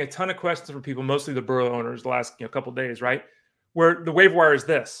I've been getting a ton of questions from people, mostly the Burrow owners, the last couple of days, right? Where the waiver wire is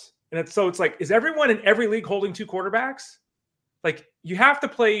this. And it's like, is everyone in every league holding 2 quarterbacks? Like, you have to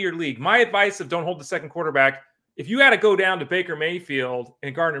play your league. My advice of don't hold the second quarterback. If you had to go down to Baker Mayfield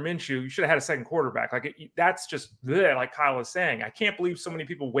and Gardner Minshew, you should have had a second quarterback. Like, that's just bleh, like Kyle was saying. I can't believe so many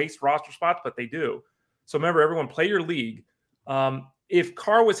people waste roster spots, but they do. So remember, everyone, play your league. If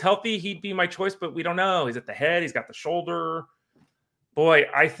Carr was healthy, he'd be my choice, but we don't know. He's at the head. He's got the shoulder. Boy,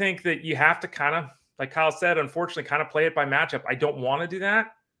 I think that you have to kind of, like Kyle said, unfortunately, kind of play it by matchup. I don't want to do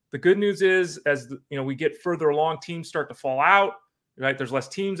that. The good news is, as we get further along, teams start to fall out. Right? There's less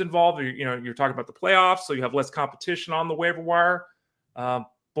teams involved. You're talking about the playoffs, so you have less competition on the waiver wire.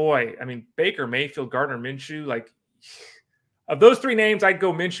 Boy, I mean, Baker Mayfield, Gardner Minshew, like, of those 3 names, I'd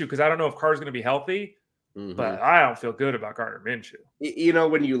go Minshew because I don't know if Carr's going to be healthy. Mm-hmm. But I don't feel good about Gardner Minshew.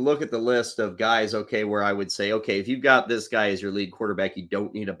 When you look at the list of guys, okay, where I would say, okay, if you've got this guy as your lead quarterback, you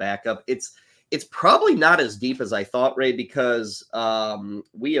don't need a backup. It's probably not as deep as I thought, Ray, because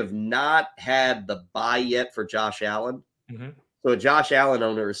we have not had the bye yet for Josh Allen. Mm-hmm. So a Josh Allen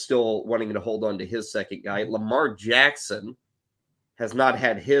owner is still wanting to hold on to his second guy. Lamar Jackson has not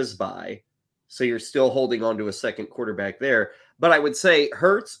had his bye, so you're still holding on to a second quarterback there. But I would say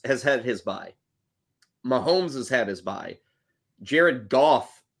Hurts has had his bye. Mahomes has had his bye. Jared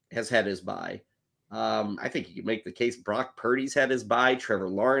Goff has had his bye. I think you could make the case Brock Purdy's had his bye. Trevor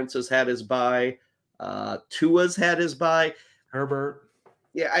Lawrence has had his bye. Tua's had his bye. Herbert.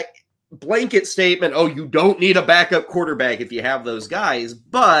 Yeah, blanket statement, oh, you don't need a backup quarterback if you have those guys,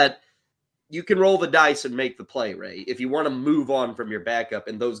 but you can roll the dice and make the play, Ray. If you want to move on from your backup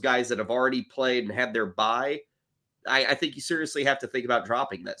and those guys that have already played and had their bye, I think you seriously have to think about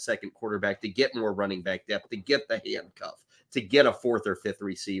dropping that second quarterback to get more running back depth, to get the handcuff, to get a 4th or 5th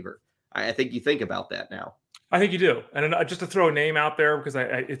receiver. I think you think about that now. I think you do. And just to throw a name out there, because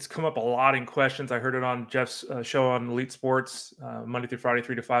it's come up a lot in questions. I heard it on Jeff's show on Elite Sports, Monday through Friday,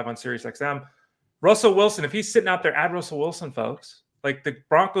 3 to 5 on Sirius XM. Russell Wilson, if he's sitting out there, add Russell Wilson, folks. Like, the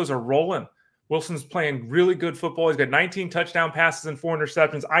Broncos are rolling. Wilson's playing really good football. He's got 19 touchdown passes and 4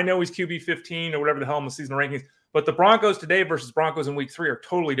 interceptions. I know he's QB 15 or whatever the hell in the season rankings, but the Broncos today versus Broncos in week 3 are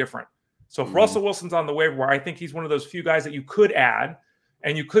totally different. So if Russell Wilson's on the waiver wire, I think he's one of those few guys that you could add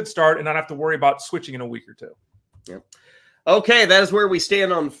and you could start and not have to worry about switching in a week or two. Yep. Okay, that is where we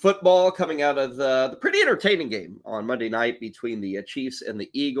stand on football coming out of the pretty entertaining game on Monday night between the Chiefs and the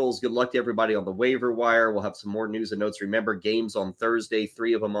Eagles. Good luck to everybody on the waiver wire. We'll have some more news and notes. Remember, games on Thursday,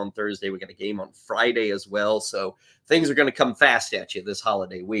 3 of them on Thursday. We got a game on Friday as well. So things are going to come fast at you this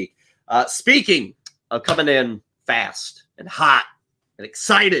holiday week. Speaking of coming in fast and hot and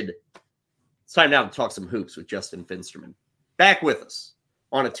excited, it's time now to talk some hoops with Justin Finsterman. Back with us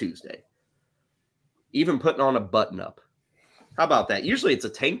on a Tuesday. Even putting on a button-up. How about that? Usually it's a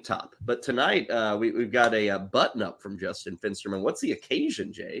tank top, but tonight we've got a button-up from Justin Finsterman. What's the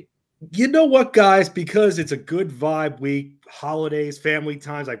occasion, Jay? You know what, guys? Because it's a good vibe week, holidays, family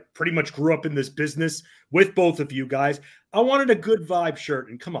times. I pretty much grew up in this business with both of you guys. I wanted a good vibe shirt,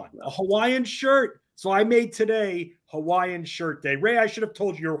 and come on, a Hawaiian shirt. So I made today Hawaiian shirt day. Ray, I should have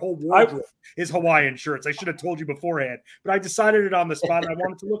told you your whole wardrobe is Hawaiian shirts. I should have told you beforehand, but I decided it on the spot. And I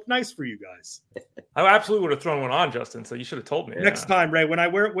wanted to look nice for you guys. I absolutely would have thrown one on, Justin. So you should have told me. Next time, Ray, when I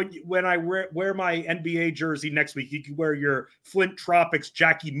wear my NBA jersey next week, you can wear your Flint Tropics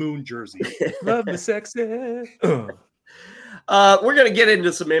Jackie Moon jersey. Love the sexy. We're going to get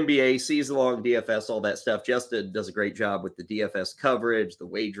into some NBA, season-long DFS, all that stuff. Justin does a great job with the DFS coverage, the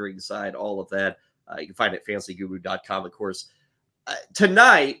wagering side, all of that. You can find it at fantasyguru.com, of course.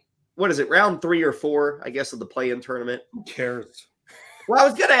 Tonight, what is it, round 3 or 4, I guess, of the play-in tournament? Who cares? Well, I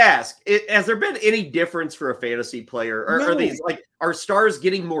was going to ask, has there been any difference for a fantasy player? Or No. are these, like, are stars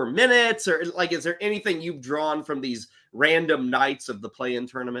getting more minutes? Or, like, is there anything you've drawn from these random nights of the play-in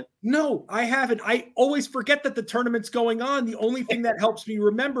tournament? No, I haven't. I always forget that the tournament's going on. The only thing that helps me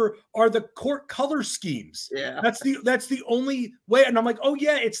remember are the court color schemes. Yeah. That's the only way. And I'm like, oh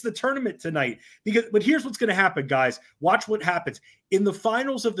yeah, it's the tournament tonight. But here's what's going to happen, guys. Watch what happens. In the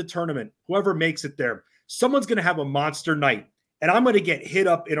finals of the tournament, whoever makes it there, someone's going to have a monster night. And I'm going to get hit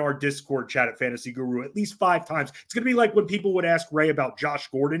up in our Discord chat at Fantasy Guru at least 5 times. It's going to be like when people would ask Ray about Josh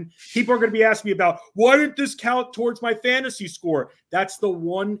Gordon. People are going to be asking me about, why didn't this count towards my fantasy score? That's the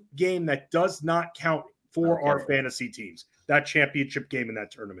one game that does not count for our fantasy teams. That championship game in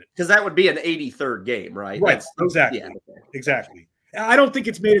that tournament. Because that would be an 83rd game, right? Right, exactly. Yeah. Exactly. I don't think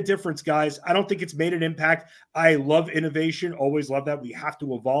it's made a difference, guys. I don't think it's made an impact. I love innovation. Always love that. We have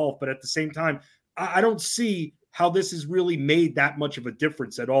to evolve. But at the same time, I don't see how this has really made that much of a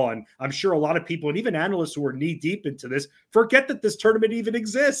difference at all. And I'm sure a lot of people and even analysts who are knee deep into this forget that this tournament even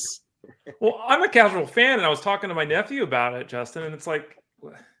exists. Well, I'm a casual fan, and I was talking to my nephew about it, Justin, and it's like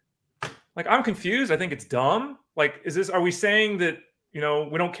I'm confused. I think it's dumb. Like, are we saying that, we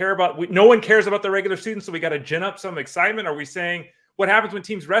don't care about, no one cares about the regular season, so we got to gin up some excitement? Are we saying what happens when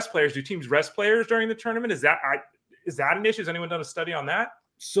teams rest players? Do teams rest players during the tournament? Is that an issue? Has anyone done a study on that?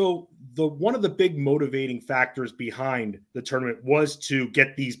 So one of the big motivating factors behind the tournament was to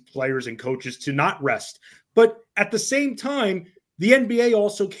get these players and coaches to not rest. But at the same time, the NBA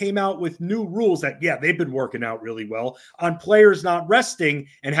also came out with new rules that, they've been working out really well on players not resting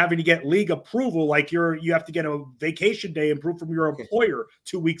and having to get league approval. Like you have to get a vacation day approved from your employer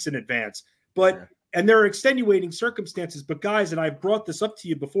 2 weeks in advance. And there are extenuating circumstances. But guys, and I brought this up to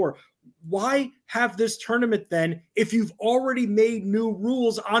you before, why have this tournament then if you've already made new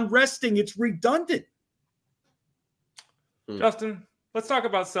rules on resting? It's redundant. Justin, let's talk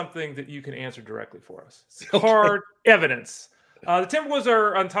about something that you can answer directly for us. Hard evidence. The Timberwolves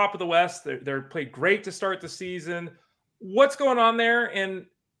are on top of the West. They're played great to start the season. What's going on there? And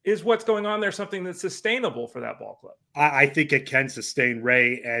is what's going on there something that's sustainable for that ball club? I think it can sustain,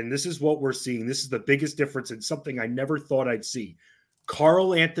 Ray. And this is what we're seeing. This is the biggest difference and something I never thought I'd see.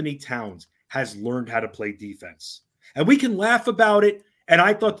 Karl Anthony Towns has learned how to play defense. And we can laugh about it. And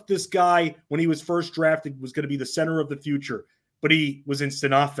I thought that this guy, when he was first drafted, was going to be the center of the future. But he was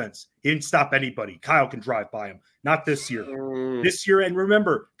instant offense. He didn't stop anybody. Kyle can drive by him. Not this year. This year, and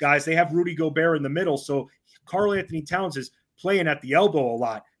remember, guys, they have Rudy Gobert in the middle. So Karl Anthony Towns is playing at the elbow a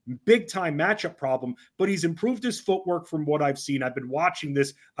lot. Big-time matchup problem, but he's improved his footwork from what I've seen. I've been watching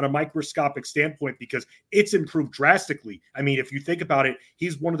this on a microscopic standpoint because it's improved drastically. I mean, if you think about it,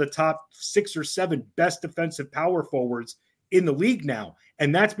 he's one of the top 6 or 7 best defensive power forwards in the league now,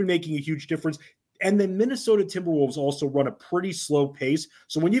 and that's been making a huge difference. And the Minnesota Timberwolves also run a pretty slow pace.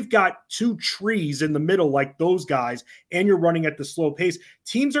 So when you've got two trees in the middle like those guys and you're running at the slow pace,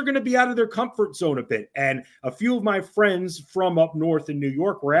 teams are going to be out of their comfort zone a bit. And a few of my friends from up north in New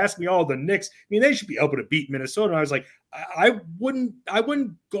York were asking me, oh, the Knicks, I mean, they should be able to beat Minnesota. And I was like, I wouldn't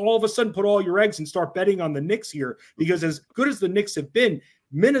all of a sudden put all your eggs and start betting on the Knicks here, because as good as the Knicks have been,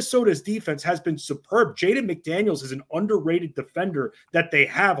 Minnesota's defense has been superb. Jaden McDaniels is an underrated defender that they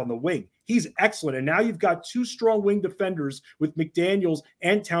have on the wing. He's excellent. And now you've got two strong wing defenders with McDaniels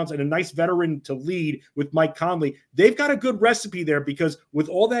and Towns and a nice veteran to lead with Mike Conley. They've got a good recipe there, because with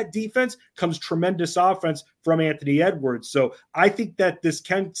all that defense comes tremendous offense from Anthony Edwards. So I think that this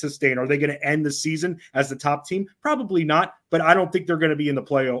can sustain. Are they going to end the season as the top team? Probably not, but I don't think they're going to be in the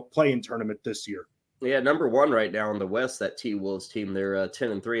play-in tournament this year. Yeah, number one right now in the West, that T-Wolves team. They're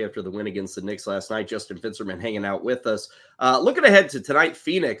 10-3 after the win against the Knicks last night. Justin Finsterman hanging out with us. Looking ahead to tonight,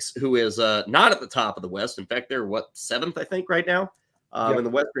 Phoenix, who is not at the top of the West. In fact, they're, seventh, I think, right now in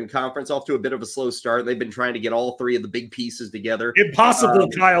the Western Conference, off to a bit of a slow start. They've been trying to get all three of the big pieces together. Impossible,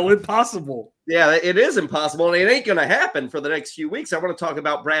 Kyle, impossible. Yeah, it is impossible, and it ain't going to happen for the next few weeks. I want to talk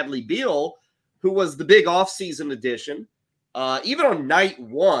about Bradley Beal, who was the big offseason addition. Even on night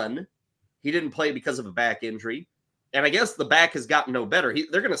one, he didn't play because of a back injury. And I guess the back has gotten no better.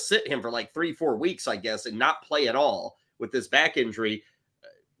 They're going to sit him for like 3-4 weeks, I guess, and not play at all with this back injury.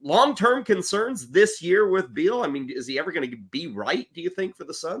 Long-term concerns this year with Beal? I mean, is he ever going to be right, do you think, for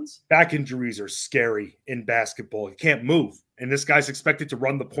the Suns? Back injuries are scary in basketball. You can't move. And this guy's expected to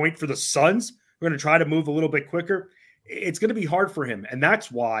run the point for the Suns. We're going to try to move a little bit quicker. It's going to be hard for him. And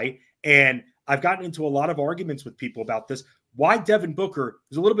that's why, and I've gotten into a lot of arguments with people about this, why Devin Booker,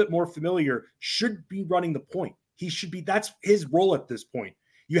 who's a little bit more familiar, should be running the point. He should be, that's his role at this point.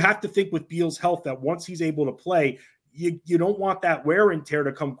 You have to think with Beal's health that once he's able to play, you don't want that wear and tear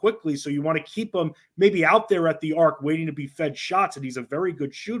to come quickly. So you want to keep him maybe out there at the arc waiting to be fed shots. And he's a very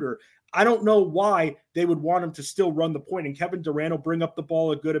good shooter. I don't know why they would want him to still run the point. And Kevin Durant will bring up the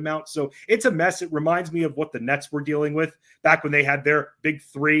ball a good amount. So it's a mess. It reminds me of what the Nets were dealing with back when they had their big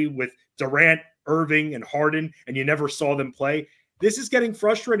three with Durant, Irving, and Harden, and you never saw them play. This is getting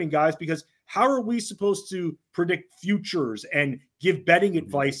frustrating, guys, because how are we supposed to predict futures and give betting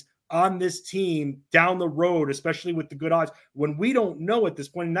advice on this team down the road, especially with the good odds, when we don't know at this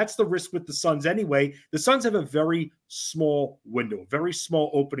point? And that's the risk with the Suns anyway. The Suns have a very small window, very small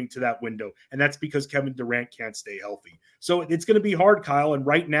opening to that window. And that's because Kevin Durant can't stay healthy. So it's going to be hard, Kyle. And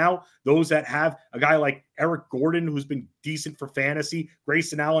right now, those that have a guy like Eric Gordon, who's been decent for fantasy,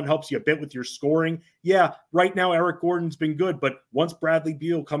 Grayson Allen helps you a bit with your scoring. Yeah, right now, Eric Gordon's been good. But once Bradley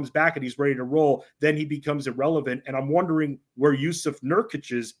Beal comes back and he's ready to roll, then he becomes irrelevant. And I'm wondering where Yusuf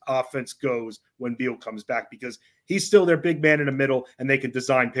Nurkic's offense goes when Beal comes back, because he's still their big man in the middle and they can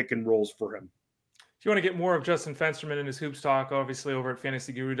design pick and rolls for him. If you want to get more of Justin Fensterman and his hoops talk, obviously over at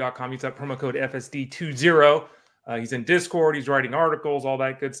fantasyguru.com, use that promo code FSD20. He's in Discord. He's writing articles, all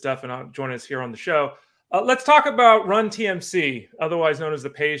that good stuff, and join us here on the show. Let's talk about Run TMC, otherwise known as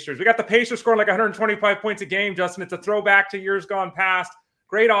the Pacers. We got the Pacers scoring like 125 points a game, Justin. It's a throwback to years gone past.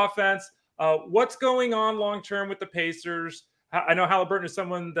 Great offense. What's going on long-term with the Pacers? I know Halliburton is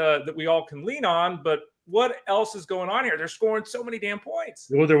someone that we all can lean on, but what else is going on here? They're scoring so many damn points.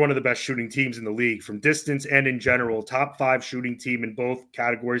 Well, they're one of the best shooting teams in the league from distance and in general, top 5 shooting team in both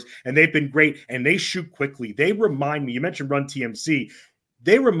categories. And they've been great, and they shoot quickly. They remind me, you mentioned Run TMC.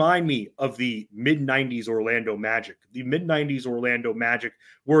 They remind me of the mid-90s Orlando Magic. The mid-90s Orlando Magic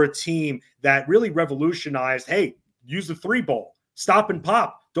were a team that really revolutionized, hey, use the 3-ball, stop and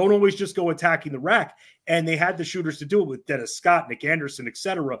pop. Don't always just go attacking the rack. And they had the shooters to do it with Dennis Scott, Nick Anderson,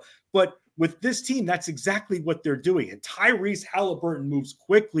 etc. But with this team, that's exactly what they're doing. And Tyrese Halliburton moves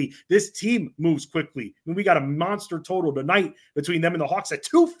quickly. This team moves quickly. I mean, we got a monster total tonight between them and the Hawks at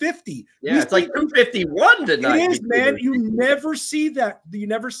 250. Yeah, it's like 251 tonight. It is, man. You never see that. You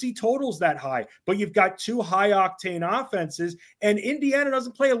never see totals that high. But you've got 2 high-octane offenses, and Indiana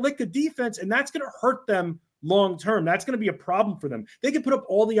doesn't play a lick of defense, and that's going to hurt them long term. That's going to be a problem for them. They can put up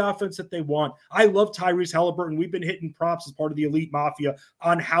all the offense that they want. I love Tyrese Halliburton. We've been hitting props as part of the Elite Mafia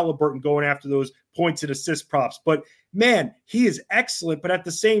on Halliburton, going after those points and assist props. But man, he is excellent. But at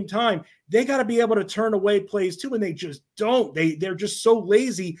the same time, they got to be able to turn away plays too, and they just don't. They're just so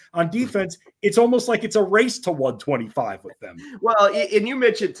lazy on defense. It's almost like it's a race to 125 with them. Well, and you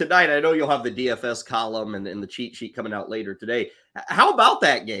mentioned tonight, I know you'll have the DFS column and the cheat sheet coming out later today. How about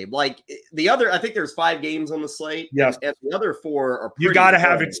that game? Like the other, I think there's 5 games on the slate. Yes. And the other 4 are you got to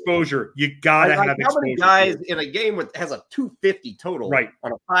have exposure. You got to have exposure. How many guys in a game has a 250 total right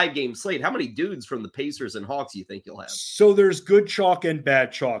on a 5-game slate? How many dudes dudes from the Pacers and Hawks you think you'll have? So there's good chalk and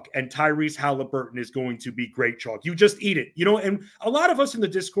bad chalk, and Tyrese Halliburton is going to be great chalk. You just eat it, and a lot of us in the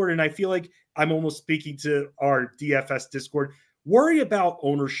Discord, and I feel like I'm almost speaking to our DFS Discord, worry about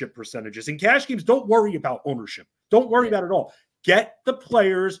ownership percentages. In cash games, don't worry about ownership. Don't worry about it at all. Get the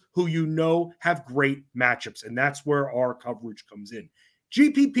players who have great matchups, and that's where our coverage comes in.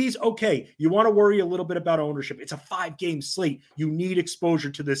 GPPs, okay, you want to worry a little bit about ownership. It's a 5-game slate. You need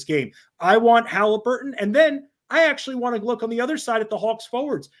exposure to this game. I want Halliburton, and then I actually want to look on the other side at the Hawks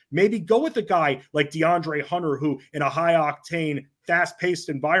forwards. Maybe go with a guy like DeAndre Hunter, who in a high-octane, fast-paced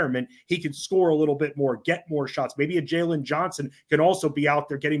environment, he can score a little bit more, get more shots. Maybe a Jalen Johnson can also be out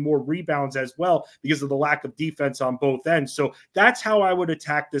there getting more rebounds as well because of the lack of defense on both ends. So that's how I would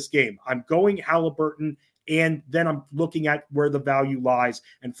attack this game. I'm going Halliburton, and then I'm looking at where the value lies.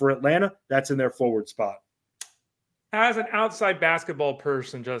 And for Atlanta, that's in their forward spot. As an outside basketball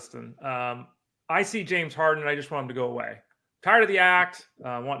person, Justin, I see James Harden, and I just want him to go away. Tired of the act.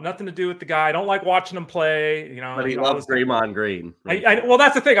 Want nothing to do with the guy. I don't like watching him play. But he loves Draymond Green. Well,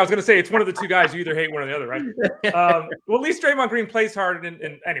 that's the thing. I was going to say it's one of the two guys. You either hate one or the other, right? Well, at least Draymond Green plays hard.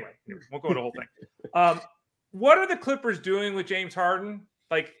 And anyway, we'll go to the whole thing. What are the Clippers doing with James Harden?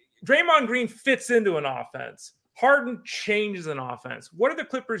 Like, Draymond Green fits into an offense. Harden changes an offense. What are the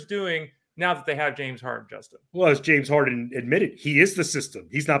Clippers doing now that they have James Harden, Justin? Well, as James Harden admitted, he is the system.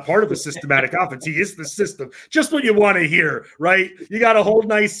 He's not part of the systematic offense. He is the system. Just what you want to hear, right? You got a whole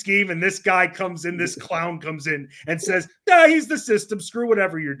nice scheme, and this guy comes in, this clown comes in and says, he's the system. Screw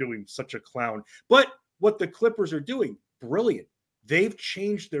whatever you're doing. Such a clown. But what the Clippers are doing, brilliant. They've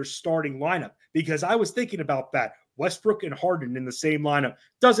changed their starting lineup, because I was thinking about that. Westbrook and Harden in the same lineup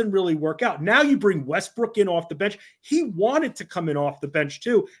doesn't really work out. Now you bring Westbrook in off the bench. He wanted to come in off the bench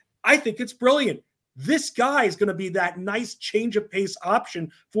too. I think it's brilliant. This guy is going to be that nice change of pace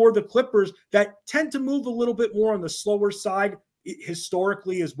option for the Clippers that tend to move a little bit more on the slower side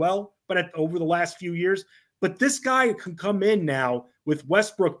historically as well, but over the last few years. But this guy can come in now with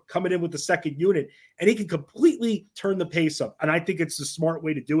Westbrook coming in with the second unit, and he can completely turn the pace up. And I think it's the smart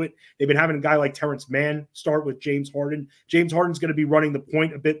way to do it. They've been having a guy like Terrence Mann start with James Harden. James Harden's going to be running the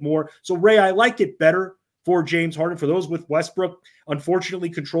point a bit more. So, Ray, I like it better for James Harden. For those with Westbrook,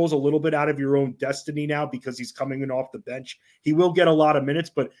 unfortunately controls a little bit out of your own destiny now because he's coming in off the bench. He will get a lot of minutes,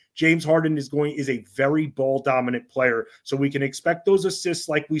 but James Harden is a very ball-dominant player. So we can expect those assists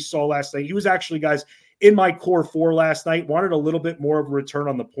like we saw last night. He was actually, guys, in my core 4 last night, wanted a little bit more of a return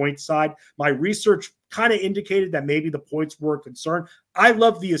on the point side. My research kind of indicated that maybe the points were a concern. I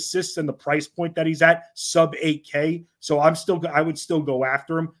love the assists and the price point that he's at, sub 8K. So I would still go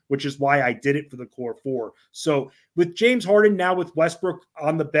after him, which is why I did it for the core 4. So with James Harden now with Westbrook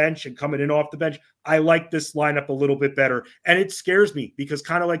on the bench and coming in off the bench, I like this lineup a little bit better. And it scares me because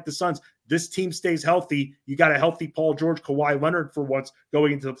kind of like the Suns, this team stays healthy. You got a healthy Paul George, Kawhi Leonard for once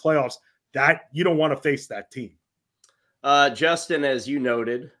going into the playoffs. That you don't want to face that team. Justin, as you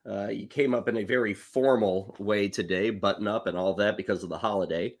noted, you came up in a very formal way today, button up and all that because of the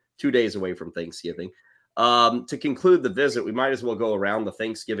holiday, 2 days away from Thanksgiving. To conclude the visit, we might as well go around the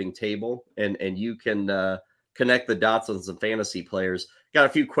Thanksgiving table and you can connect the dots on some fantasy players. Got a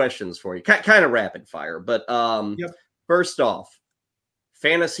few questions for you, kind of rapid fire, but First off,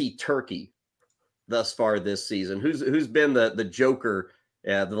 fantasy turkey thus far this season. Who's been the joker,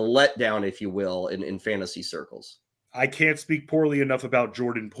 the letdown, if you will, in fantasy circles? I can't speak poorly enough about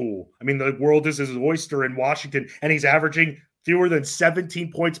Jordan Poole. I mean, the world is his oyster in Washington, and he's averaging fewer than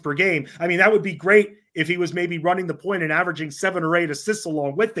 17 points per game. I mean, that would be great if he was maybe running the point and averaging 7 or 8 assists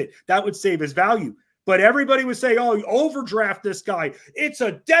along with it. That would save his value. But everybody was saying, you overdraft this guy. It's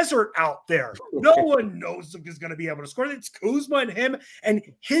a desert out there. No one knows if he's going to be able to score. It's Kuzma and him, and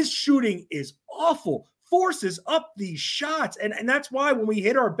his shooting is awful. Forces up these shots. And that's why when we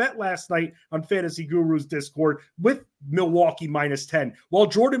hit our bet last night on Fantasy Guru's Discord with Milwaukee -10, while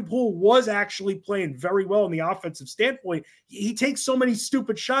Jordan Poole was actually playing very well in the offensive standpoint, he takes so many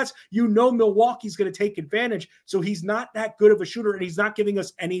stupid shots. Milwaukee's going to take advantage. So he's not that good of a shooter, and he's not giving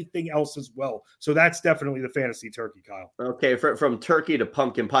us anything else as well. So that's definitely the fantasy turkey, Kyle. Okay, from turkey to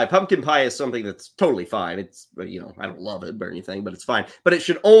pumpkin pie. Pumpkin pie is something that's totally fine. It's, I don't love it or anything, but it's fine. But it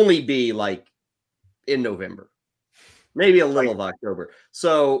should only be like in November, maybe a little of October.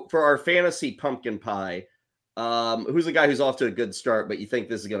 So for our fantasy pumpkin pie, who's a guy who's off to a good start, but you think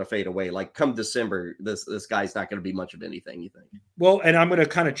this is going to fade away? Like come December, this guy's not going to be much of anything, you think? Well, and I'm going to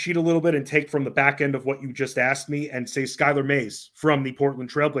kind of cheat a little bit and take from the back end of what you just asked me and say Skylar Mays from the Portland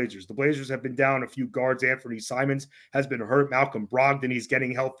Trailblazers. The Blazers have been down a few guards. Anthony Simons has been hurt. Malcolm Brogdon, he's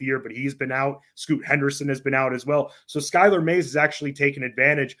getting healthier, but he's been out. Scoot Henderson has been out as well. So Skylar Mays is actually taking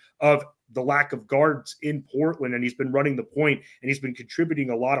advantage of the lack of guards in Portland, and he's been running the point, and he's been contributing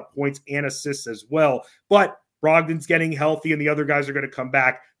a lot of points and assists as well. But Brogdon's getting healthy, and the other guys are going to come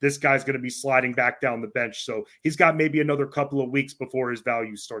back. This guy's going to be sliding back down the bench. So he's got maybe another couple of weeks before his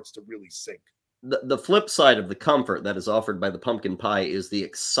value starts to really sink. The flip side of the comfort that is offered by the pumpkin pie is the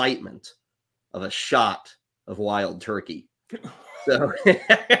excitement of a shot of wild turkey. So,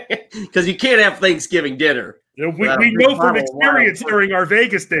 because you can't have Thanksgiving dinner. We know from experience during our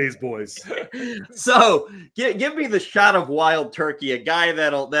Vegas days, boys. So give me the shot of wild turkey, a guy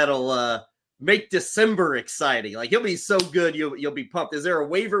that'll make December exciting. Like, he'll be so good, you'll be pumped. Is there a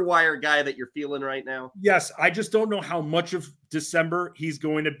waiver wire guy that you're feeling right now? Yes, I just don't know how much of December he's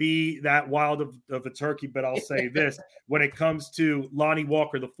going to be that wild of a turkey, but I'll say this. When it comes to Lonnie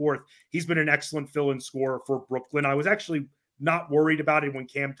Walker IV, he's been an excellent fill-in scorer for Brooklyn. I was actually not worried about it when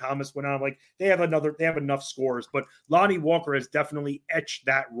Cam Thomas went on. Like, they have enough scores, but Lonnie Walker has definitely etched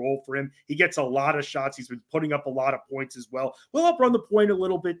that role for him. He gets a lot of shots. He's been putting up a lot of points as well. We'll help run the point a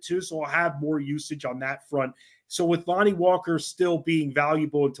little bit too, so I'll have more usage on that front. So with Lonnie Walker still being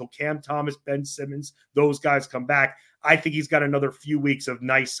valuable until Cam Thomas, Ben Simmons, those guys come back, I think he's got another few weeks of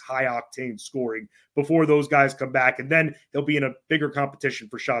nice high-octane scoring before those guys come back. And then they'll be in a bigger competition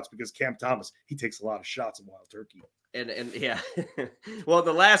for shots because Cam Thomas, he takes a lot of shots in Wild Turkey. And yeah. Well,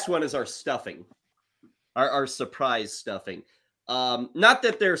 the last one is our stuffing, our surprise stuffing. Not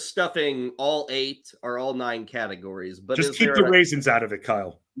that they're stuffing all 8 or all 9 categories, but just keep the raisins out of it,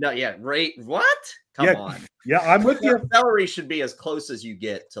 Kyle. No, yeah, what? Come on. Yeah, I'm with you. Celery should be as close as you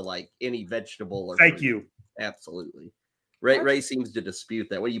get to like any vegetable. Or Thank fruit. You. Absolutely. Ray seems to dispute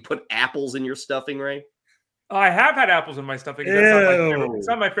that. What, you put apples in your stuffing, Ray? I have had apples in my stuffing. It's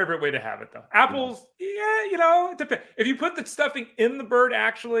not my favorite way to have it, though. Apples, it depends. If you put the stuffing in the bird,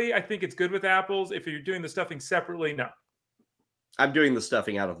 actually, I think it's good with apples. If you're doing the stuffing separately, no. I'm doing the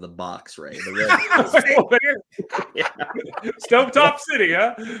stuffing out of the box, Ray. Stovetop City,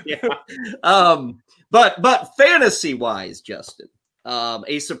 huh? Yeah. But fantasy-wise, Justin,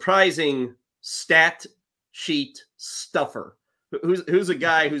 a surprising stat sheet stuffer. Who's a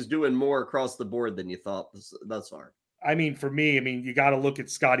guy who's doing more across the board than you thought thus far? I mean, for me, you got to look at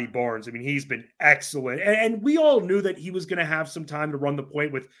Scotty Barnes. He's been excellent. And we all knew that he was going to have some time to run the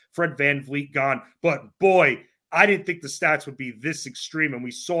point with Fred VanVleet gone. But boy, I didn't think the stats would be this extreme. And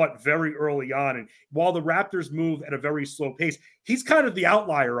we saw it very early on. And while the Raptors move at a very slow pace, he's kind of the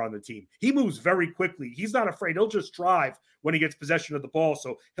outlier on the team. He moves very quickly. He's not afraid. He'll just drive when he gets possession of the ball.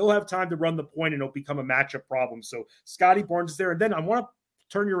 So he'll have time to run the point and it'll become a matchup problem. So Scotty Barnes is there. And then I want to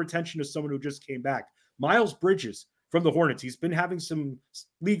turn your attention to someone who just came back. Miles Bridges from the Hornets. He's been having some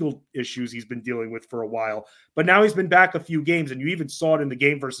legal issues he's been dealing with for a while, but now he's been back a few games, and you even saw it in the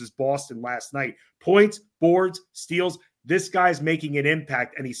game versus Boston last night. Points, boards, steals. This guy's making an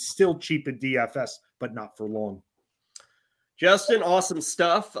impact, and he's still cheap in DFS, but not for long. Justin, awesome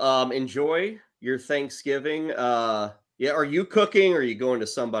stuff. Enjoy your Thanksgiving. Are you cooking, or are you going to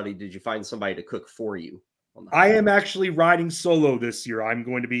somebody? Did you find somebody to cook for you? I am actually riding solo this year. I'm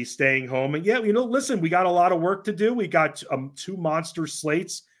going to be staying home. And listen, we got a lot of work to do. We got 2 monster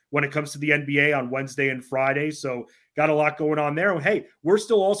slates when it comes to the NBA on Wednesday and Friday. So got a lot going on there. And hey, we're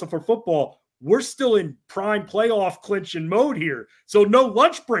still also for football. We're still in prime playoff clinching mode here. So no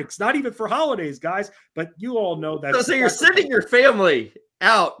lunch breaks, not even for holidays, guys. But you all know that. So you're sending your family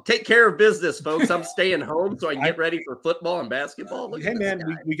out. Take care of business, folks. I'm staying home so I can get ready for football and basketball. Hey, man,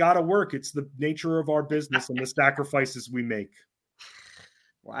 we got to work. It's the nature of our business and the sacrifices we make.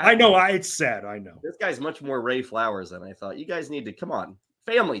 Wow. I know. It's sad. I know. This guy's much more Ray Flowers than I thought. You guys need to come on.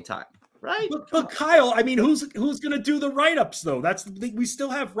 Family time, right? But Kyle, who's going to do the write-ups, though? We still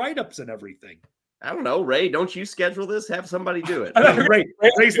have write-ups and everything. I don't know, Ray. Don't you schedule this? Have somebody do it.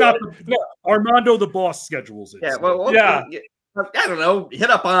 Ray's not. Armando, the boss, schedules it. Yeah. Well, yeah. I don't know. Hit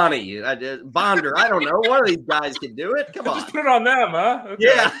up Ani, Bonder. I don't know. One of these guys can do it. Come on. Just put it on them, huh? Okay.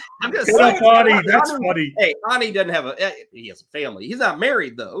 Yeah. I'm just saying. Ani. That's funny. Hey, Ani doesn't have he has a family. He's not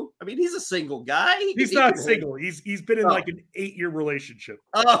married, though. He's a single guy. He's not single. He's been in like an 8-year relationship.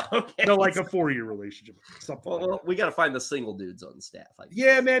 Oh, okay. No, like a 4-year relationship. Well, we got to find the single dudes on staff.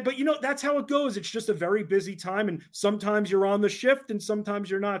 Yeah, man. But, that's how it goes. It's just a very busy time. And sometimes you're on the shift and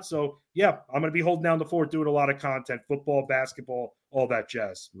sometimes you're not. So, yeah, I'm going to be holding down the fort, doing a lot of content, football, basketball, all that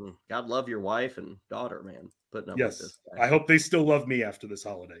jazz. God love your wife and daughter, man. Putting up with this guy. I hope they still love me after this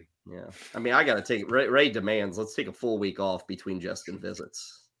holiday. Yeah. I got to take Ray demands. Let's take a full week off between Justin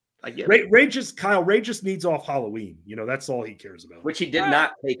visits. I get Ray just needs off Halloween. That's all he cares about. Which he did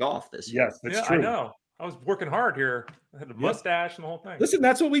not take off this year. Yes, that's true. I know. I was working hard here. I had a mustache and the whole thing. Listen,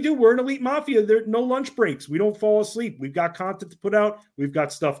 that's what we do. We're an elite mafia. There's no lunch breaks. We don't fall asleep. We've got content to put out. We've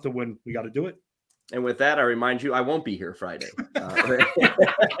got stuff to win. We got to do it. And with that, I remind you, I won't be here Friday.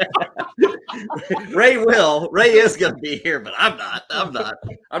 Ray will. Ray is going to be here, but I'm not.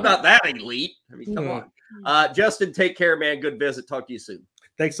 I'm not that elite. I mean, come on. Justin, take care, man. Good visit. Talk to you soon.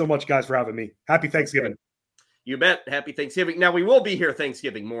 Thanks so much, guys, for having me. Happy Thanksgiving. You bet. Happy Thanksgiving. Now, we will be here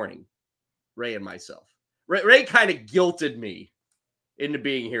Thanksgiving morning, Ray and myself. Ray kind of guilted me into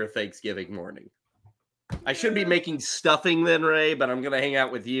being here Thanksgiving morning. I should be making stuffing then, Ray, but I'm going to hang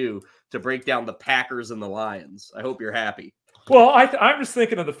out with you to break down the Packers and the Lions. I hope you're happy. Well, I'm just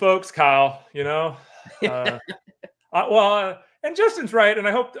thinking of the folks, Kyle, you know. And Justin's right, and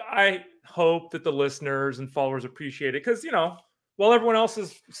I hope that the listeners and followers appreciate it because, you know, while everyone else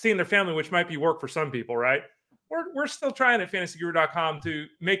is seeing their family, which might be work for some people, right? We're still trying at fantasyguru.com to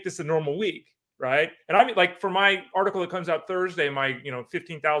make this a normal week, right? And I mean, like for my article that comes out Thursday, my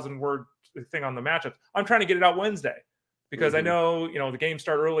 15,000 word thing on the matchup, I'm trying to get it out Wednesday because I know the games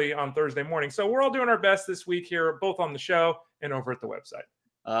start early on Thursday morning. So we're all doing our best this week here, both on the show and over at the website.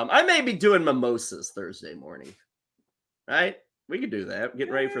 I may be doing mimosas Thursday morning, right? We could do that.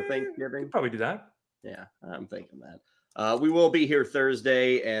 Getting ready for Thanksgiving. Probably do that. Yeah, I'm thinking that. We will be here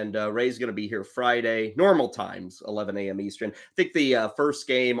Thursday, and Ray's going to be here Friday, normal times, 11 a.m. Eastern. I think the first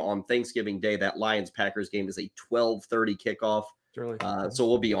game on Thanksgiving Day, that Lions-Packers game, is a 12:30 kickoff. Early. So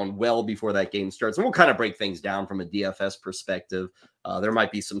we'll be on well before that game starts, and we'll kind of break things down from a DFS perspective. There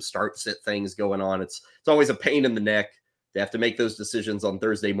might be some start-sit things going on. It's always a pain in the neck to have to make those decisions on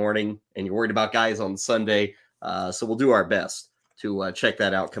Thursday morning, and you're worried about guys on Sunday. So we'll do our best to check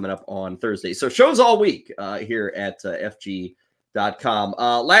that out coming up on Thursday. So shows all week here at FG.com.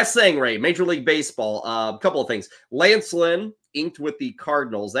 Last thing, Ray, Major League Baseball, a couple of things. Lance Lynn inked with the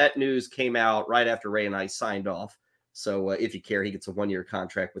Cardinals. That news came out right after Ray and I signed off. So if you care, he gets a 1-year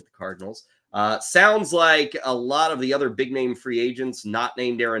contract with the Cardinals. Sounds like a lot of the other big-name free agents, not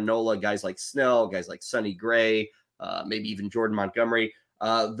named Aaron Nola, guys like Snell, guys like Sonny Gray, maybe even Jordan Montgomery,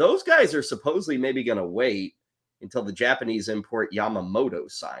 those guys are supposedly maybe going to wait until the Japanese import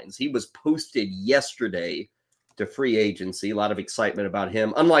Yamamoto signs. He was posted yesterday to free agency. A lot of excitement about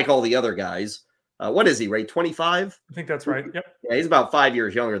him, unlike all the other guys. What is he, Ray? 25? I think that's right. Yep. Yeah, he's about 5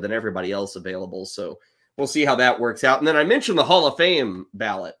 years younger than everybody else available. So we'll see how that works out. And then I mentioned the Hall of Fame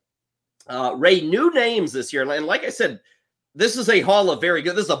ballot. Ray, new names this year. And like I said, this is a hall of very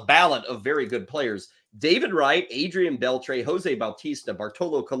good. This is a ballot of very good players. David Wright, Adrian Beltre, Jose Bautista,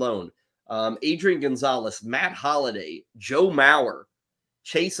 Bartolo Colon, Adrian Gonzalez, Matt Holliday, Joe Mauer,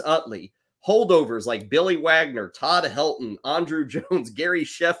 Chase Utley, holdovers like Billy Wagner, Todd Helton, Andrew Jones, Gary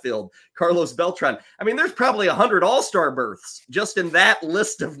Sheffield, Carlos Beltran. I mean, there's probably 100 all-star berths just in that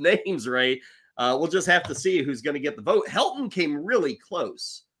list of names, Ray. We'll just have to see who's going to get the vote. Helton came really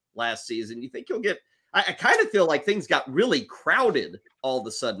close last season. You think he'll get – I kind of feel like things got really crowded all of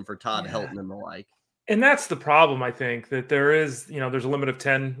a sudden for Todd Helton and the like. And that's the problem, I think, that there is, there's a limit of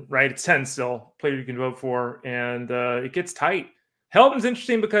 10, right? It's 10 still, player you can vote for, and it gets tight. Helton's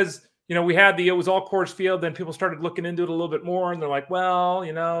interesting because, we had it was all Coors Field, then people started looking into it a little bit more, and they're like,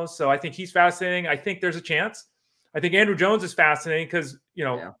 well, so I think he's fascinating. I think there's a chance. I think Andrew Jones is fascinating because,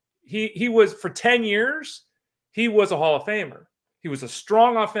 he was, for 10 years, he was a Hall of Famer. He was a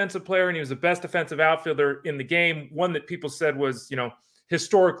strong offensive player, and he was the best defensive outfielder in the game, one that people said was,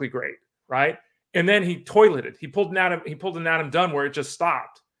 historically great, right? And then he toileted. He pulled an Adam Dunn where it just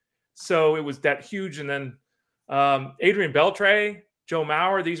stopped. So it was that huge. And then Adrian Beltre, Joe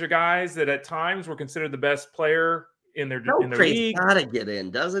Mauer, these are guys that at times were considered the best player in their league. Got to get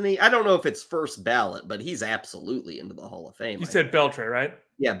in, doesn't he? I don't know if it's first ballot, but he's absolutely into the Hall of Fame. You said Beltre, right?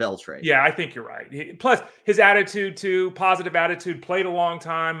 Yeah, Beltre. Yeah, I think you're right. Plus his attitude too, positive attitude, played a long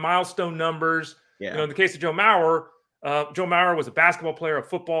time, milestone numbers. Yeah. In the case of Joe Mauer was a basketball player, a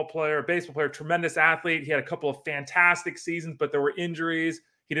football player, a baseball player, tremendous athlete. He had a couple of fantastic seasons, but there were injuries.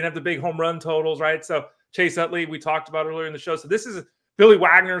 He didn't have the big home run totals, right? So Chase Utley, we talked about earlier in the show. So this is Billy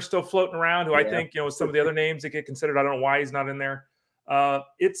Wagner still floating around, who I think, some of the other names that get considered. I don't know why he's not in there.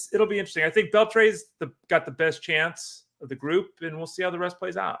 It'll be interesting. I think Beltre's got the best chance of the group, and we'll see how the rest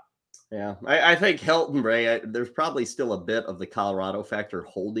plays out. Yeah, I think Helton, Ray, there's probably still a bit of the Colorado factor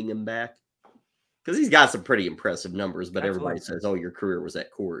holding him back because he's got some pretty impressive numbers, but everybody says, oh, your career was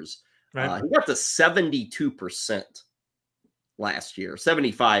at Coors. Right. He got to 72% last year.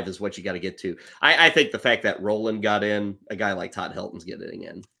 75 is what you got to get to. I think the fact that Roland got in, a guy like Todd Helton's getting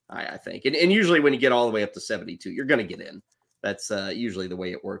in, I think. And usually when you get all the way up to 72, you're going to get in. That's usually the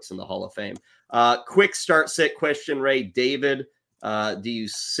way it works in the Hall of Fame. Quick start sit question, Ray. David, Do you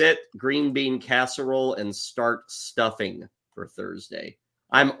sit green bean casserole and start stuffing for Thursday?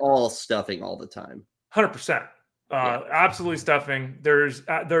 I'm all stuffing all the time. 100%. Absolutely stuffing. There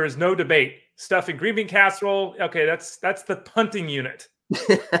is no debate. Stuffing, green bean casserole. Okay, that's the punting unit.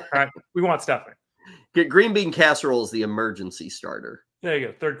 Right? We want stuffing. Green bean casserole is the emergency starter. There you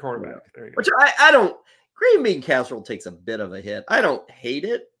go. Third quarterback. There you go. Which I don't. Green bean casserole takes a bit of a hit. I don't hate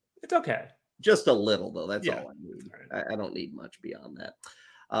it. It's okay. Just a little, though. That's all I need. I don't need much beyond that.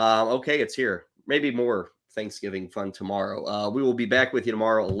 Okay, it's here. Maybe more Thanksgiving fun tomorrow. We will be back with you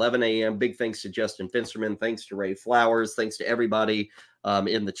tomorrow, 11 a.m. Big thanks to Justin Finsterman. Thanks to Ray Flowers. Thanks to everybody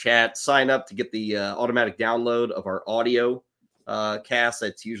in the chat. Sign up to get the automatic download of our audio cast.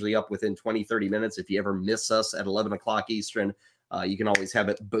 That's usually up within 20, 30 minutes. If you ever miss us at 11 o'clock Eastern, you can always have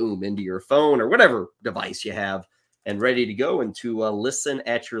it boom into your phone or whatever device you have and ready to go and to listen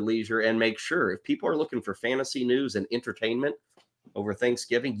at your leisure. And make sure if people are looking for fantasy news and entertainment over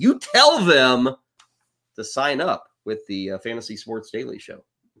Thanksgiving, you tell them to sign up with the Fantasy Sports Daily Show.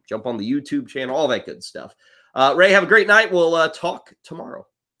 Jump on the YouTube channel, all that good stuff. Ray, have a great night. We'll talk tomorrow.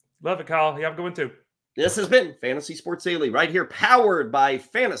 Love it, Kyle. You have a good one too. This has been Fantasy Sports Daily right here, powered by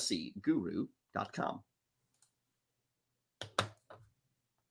FantasyGuru.com.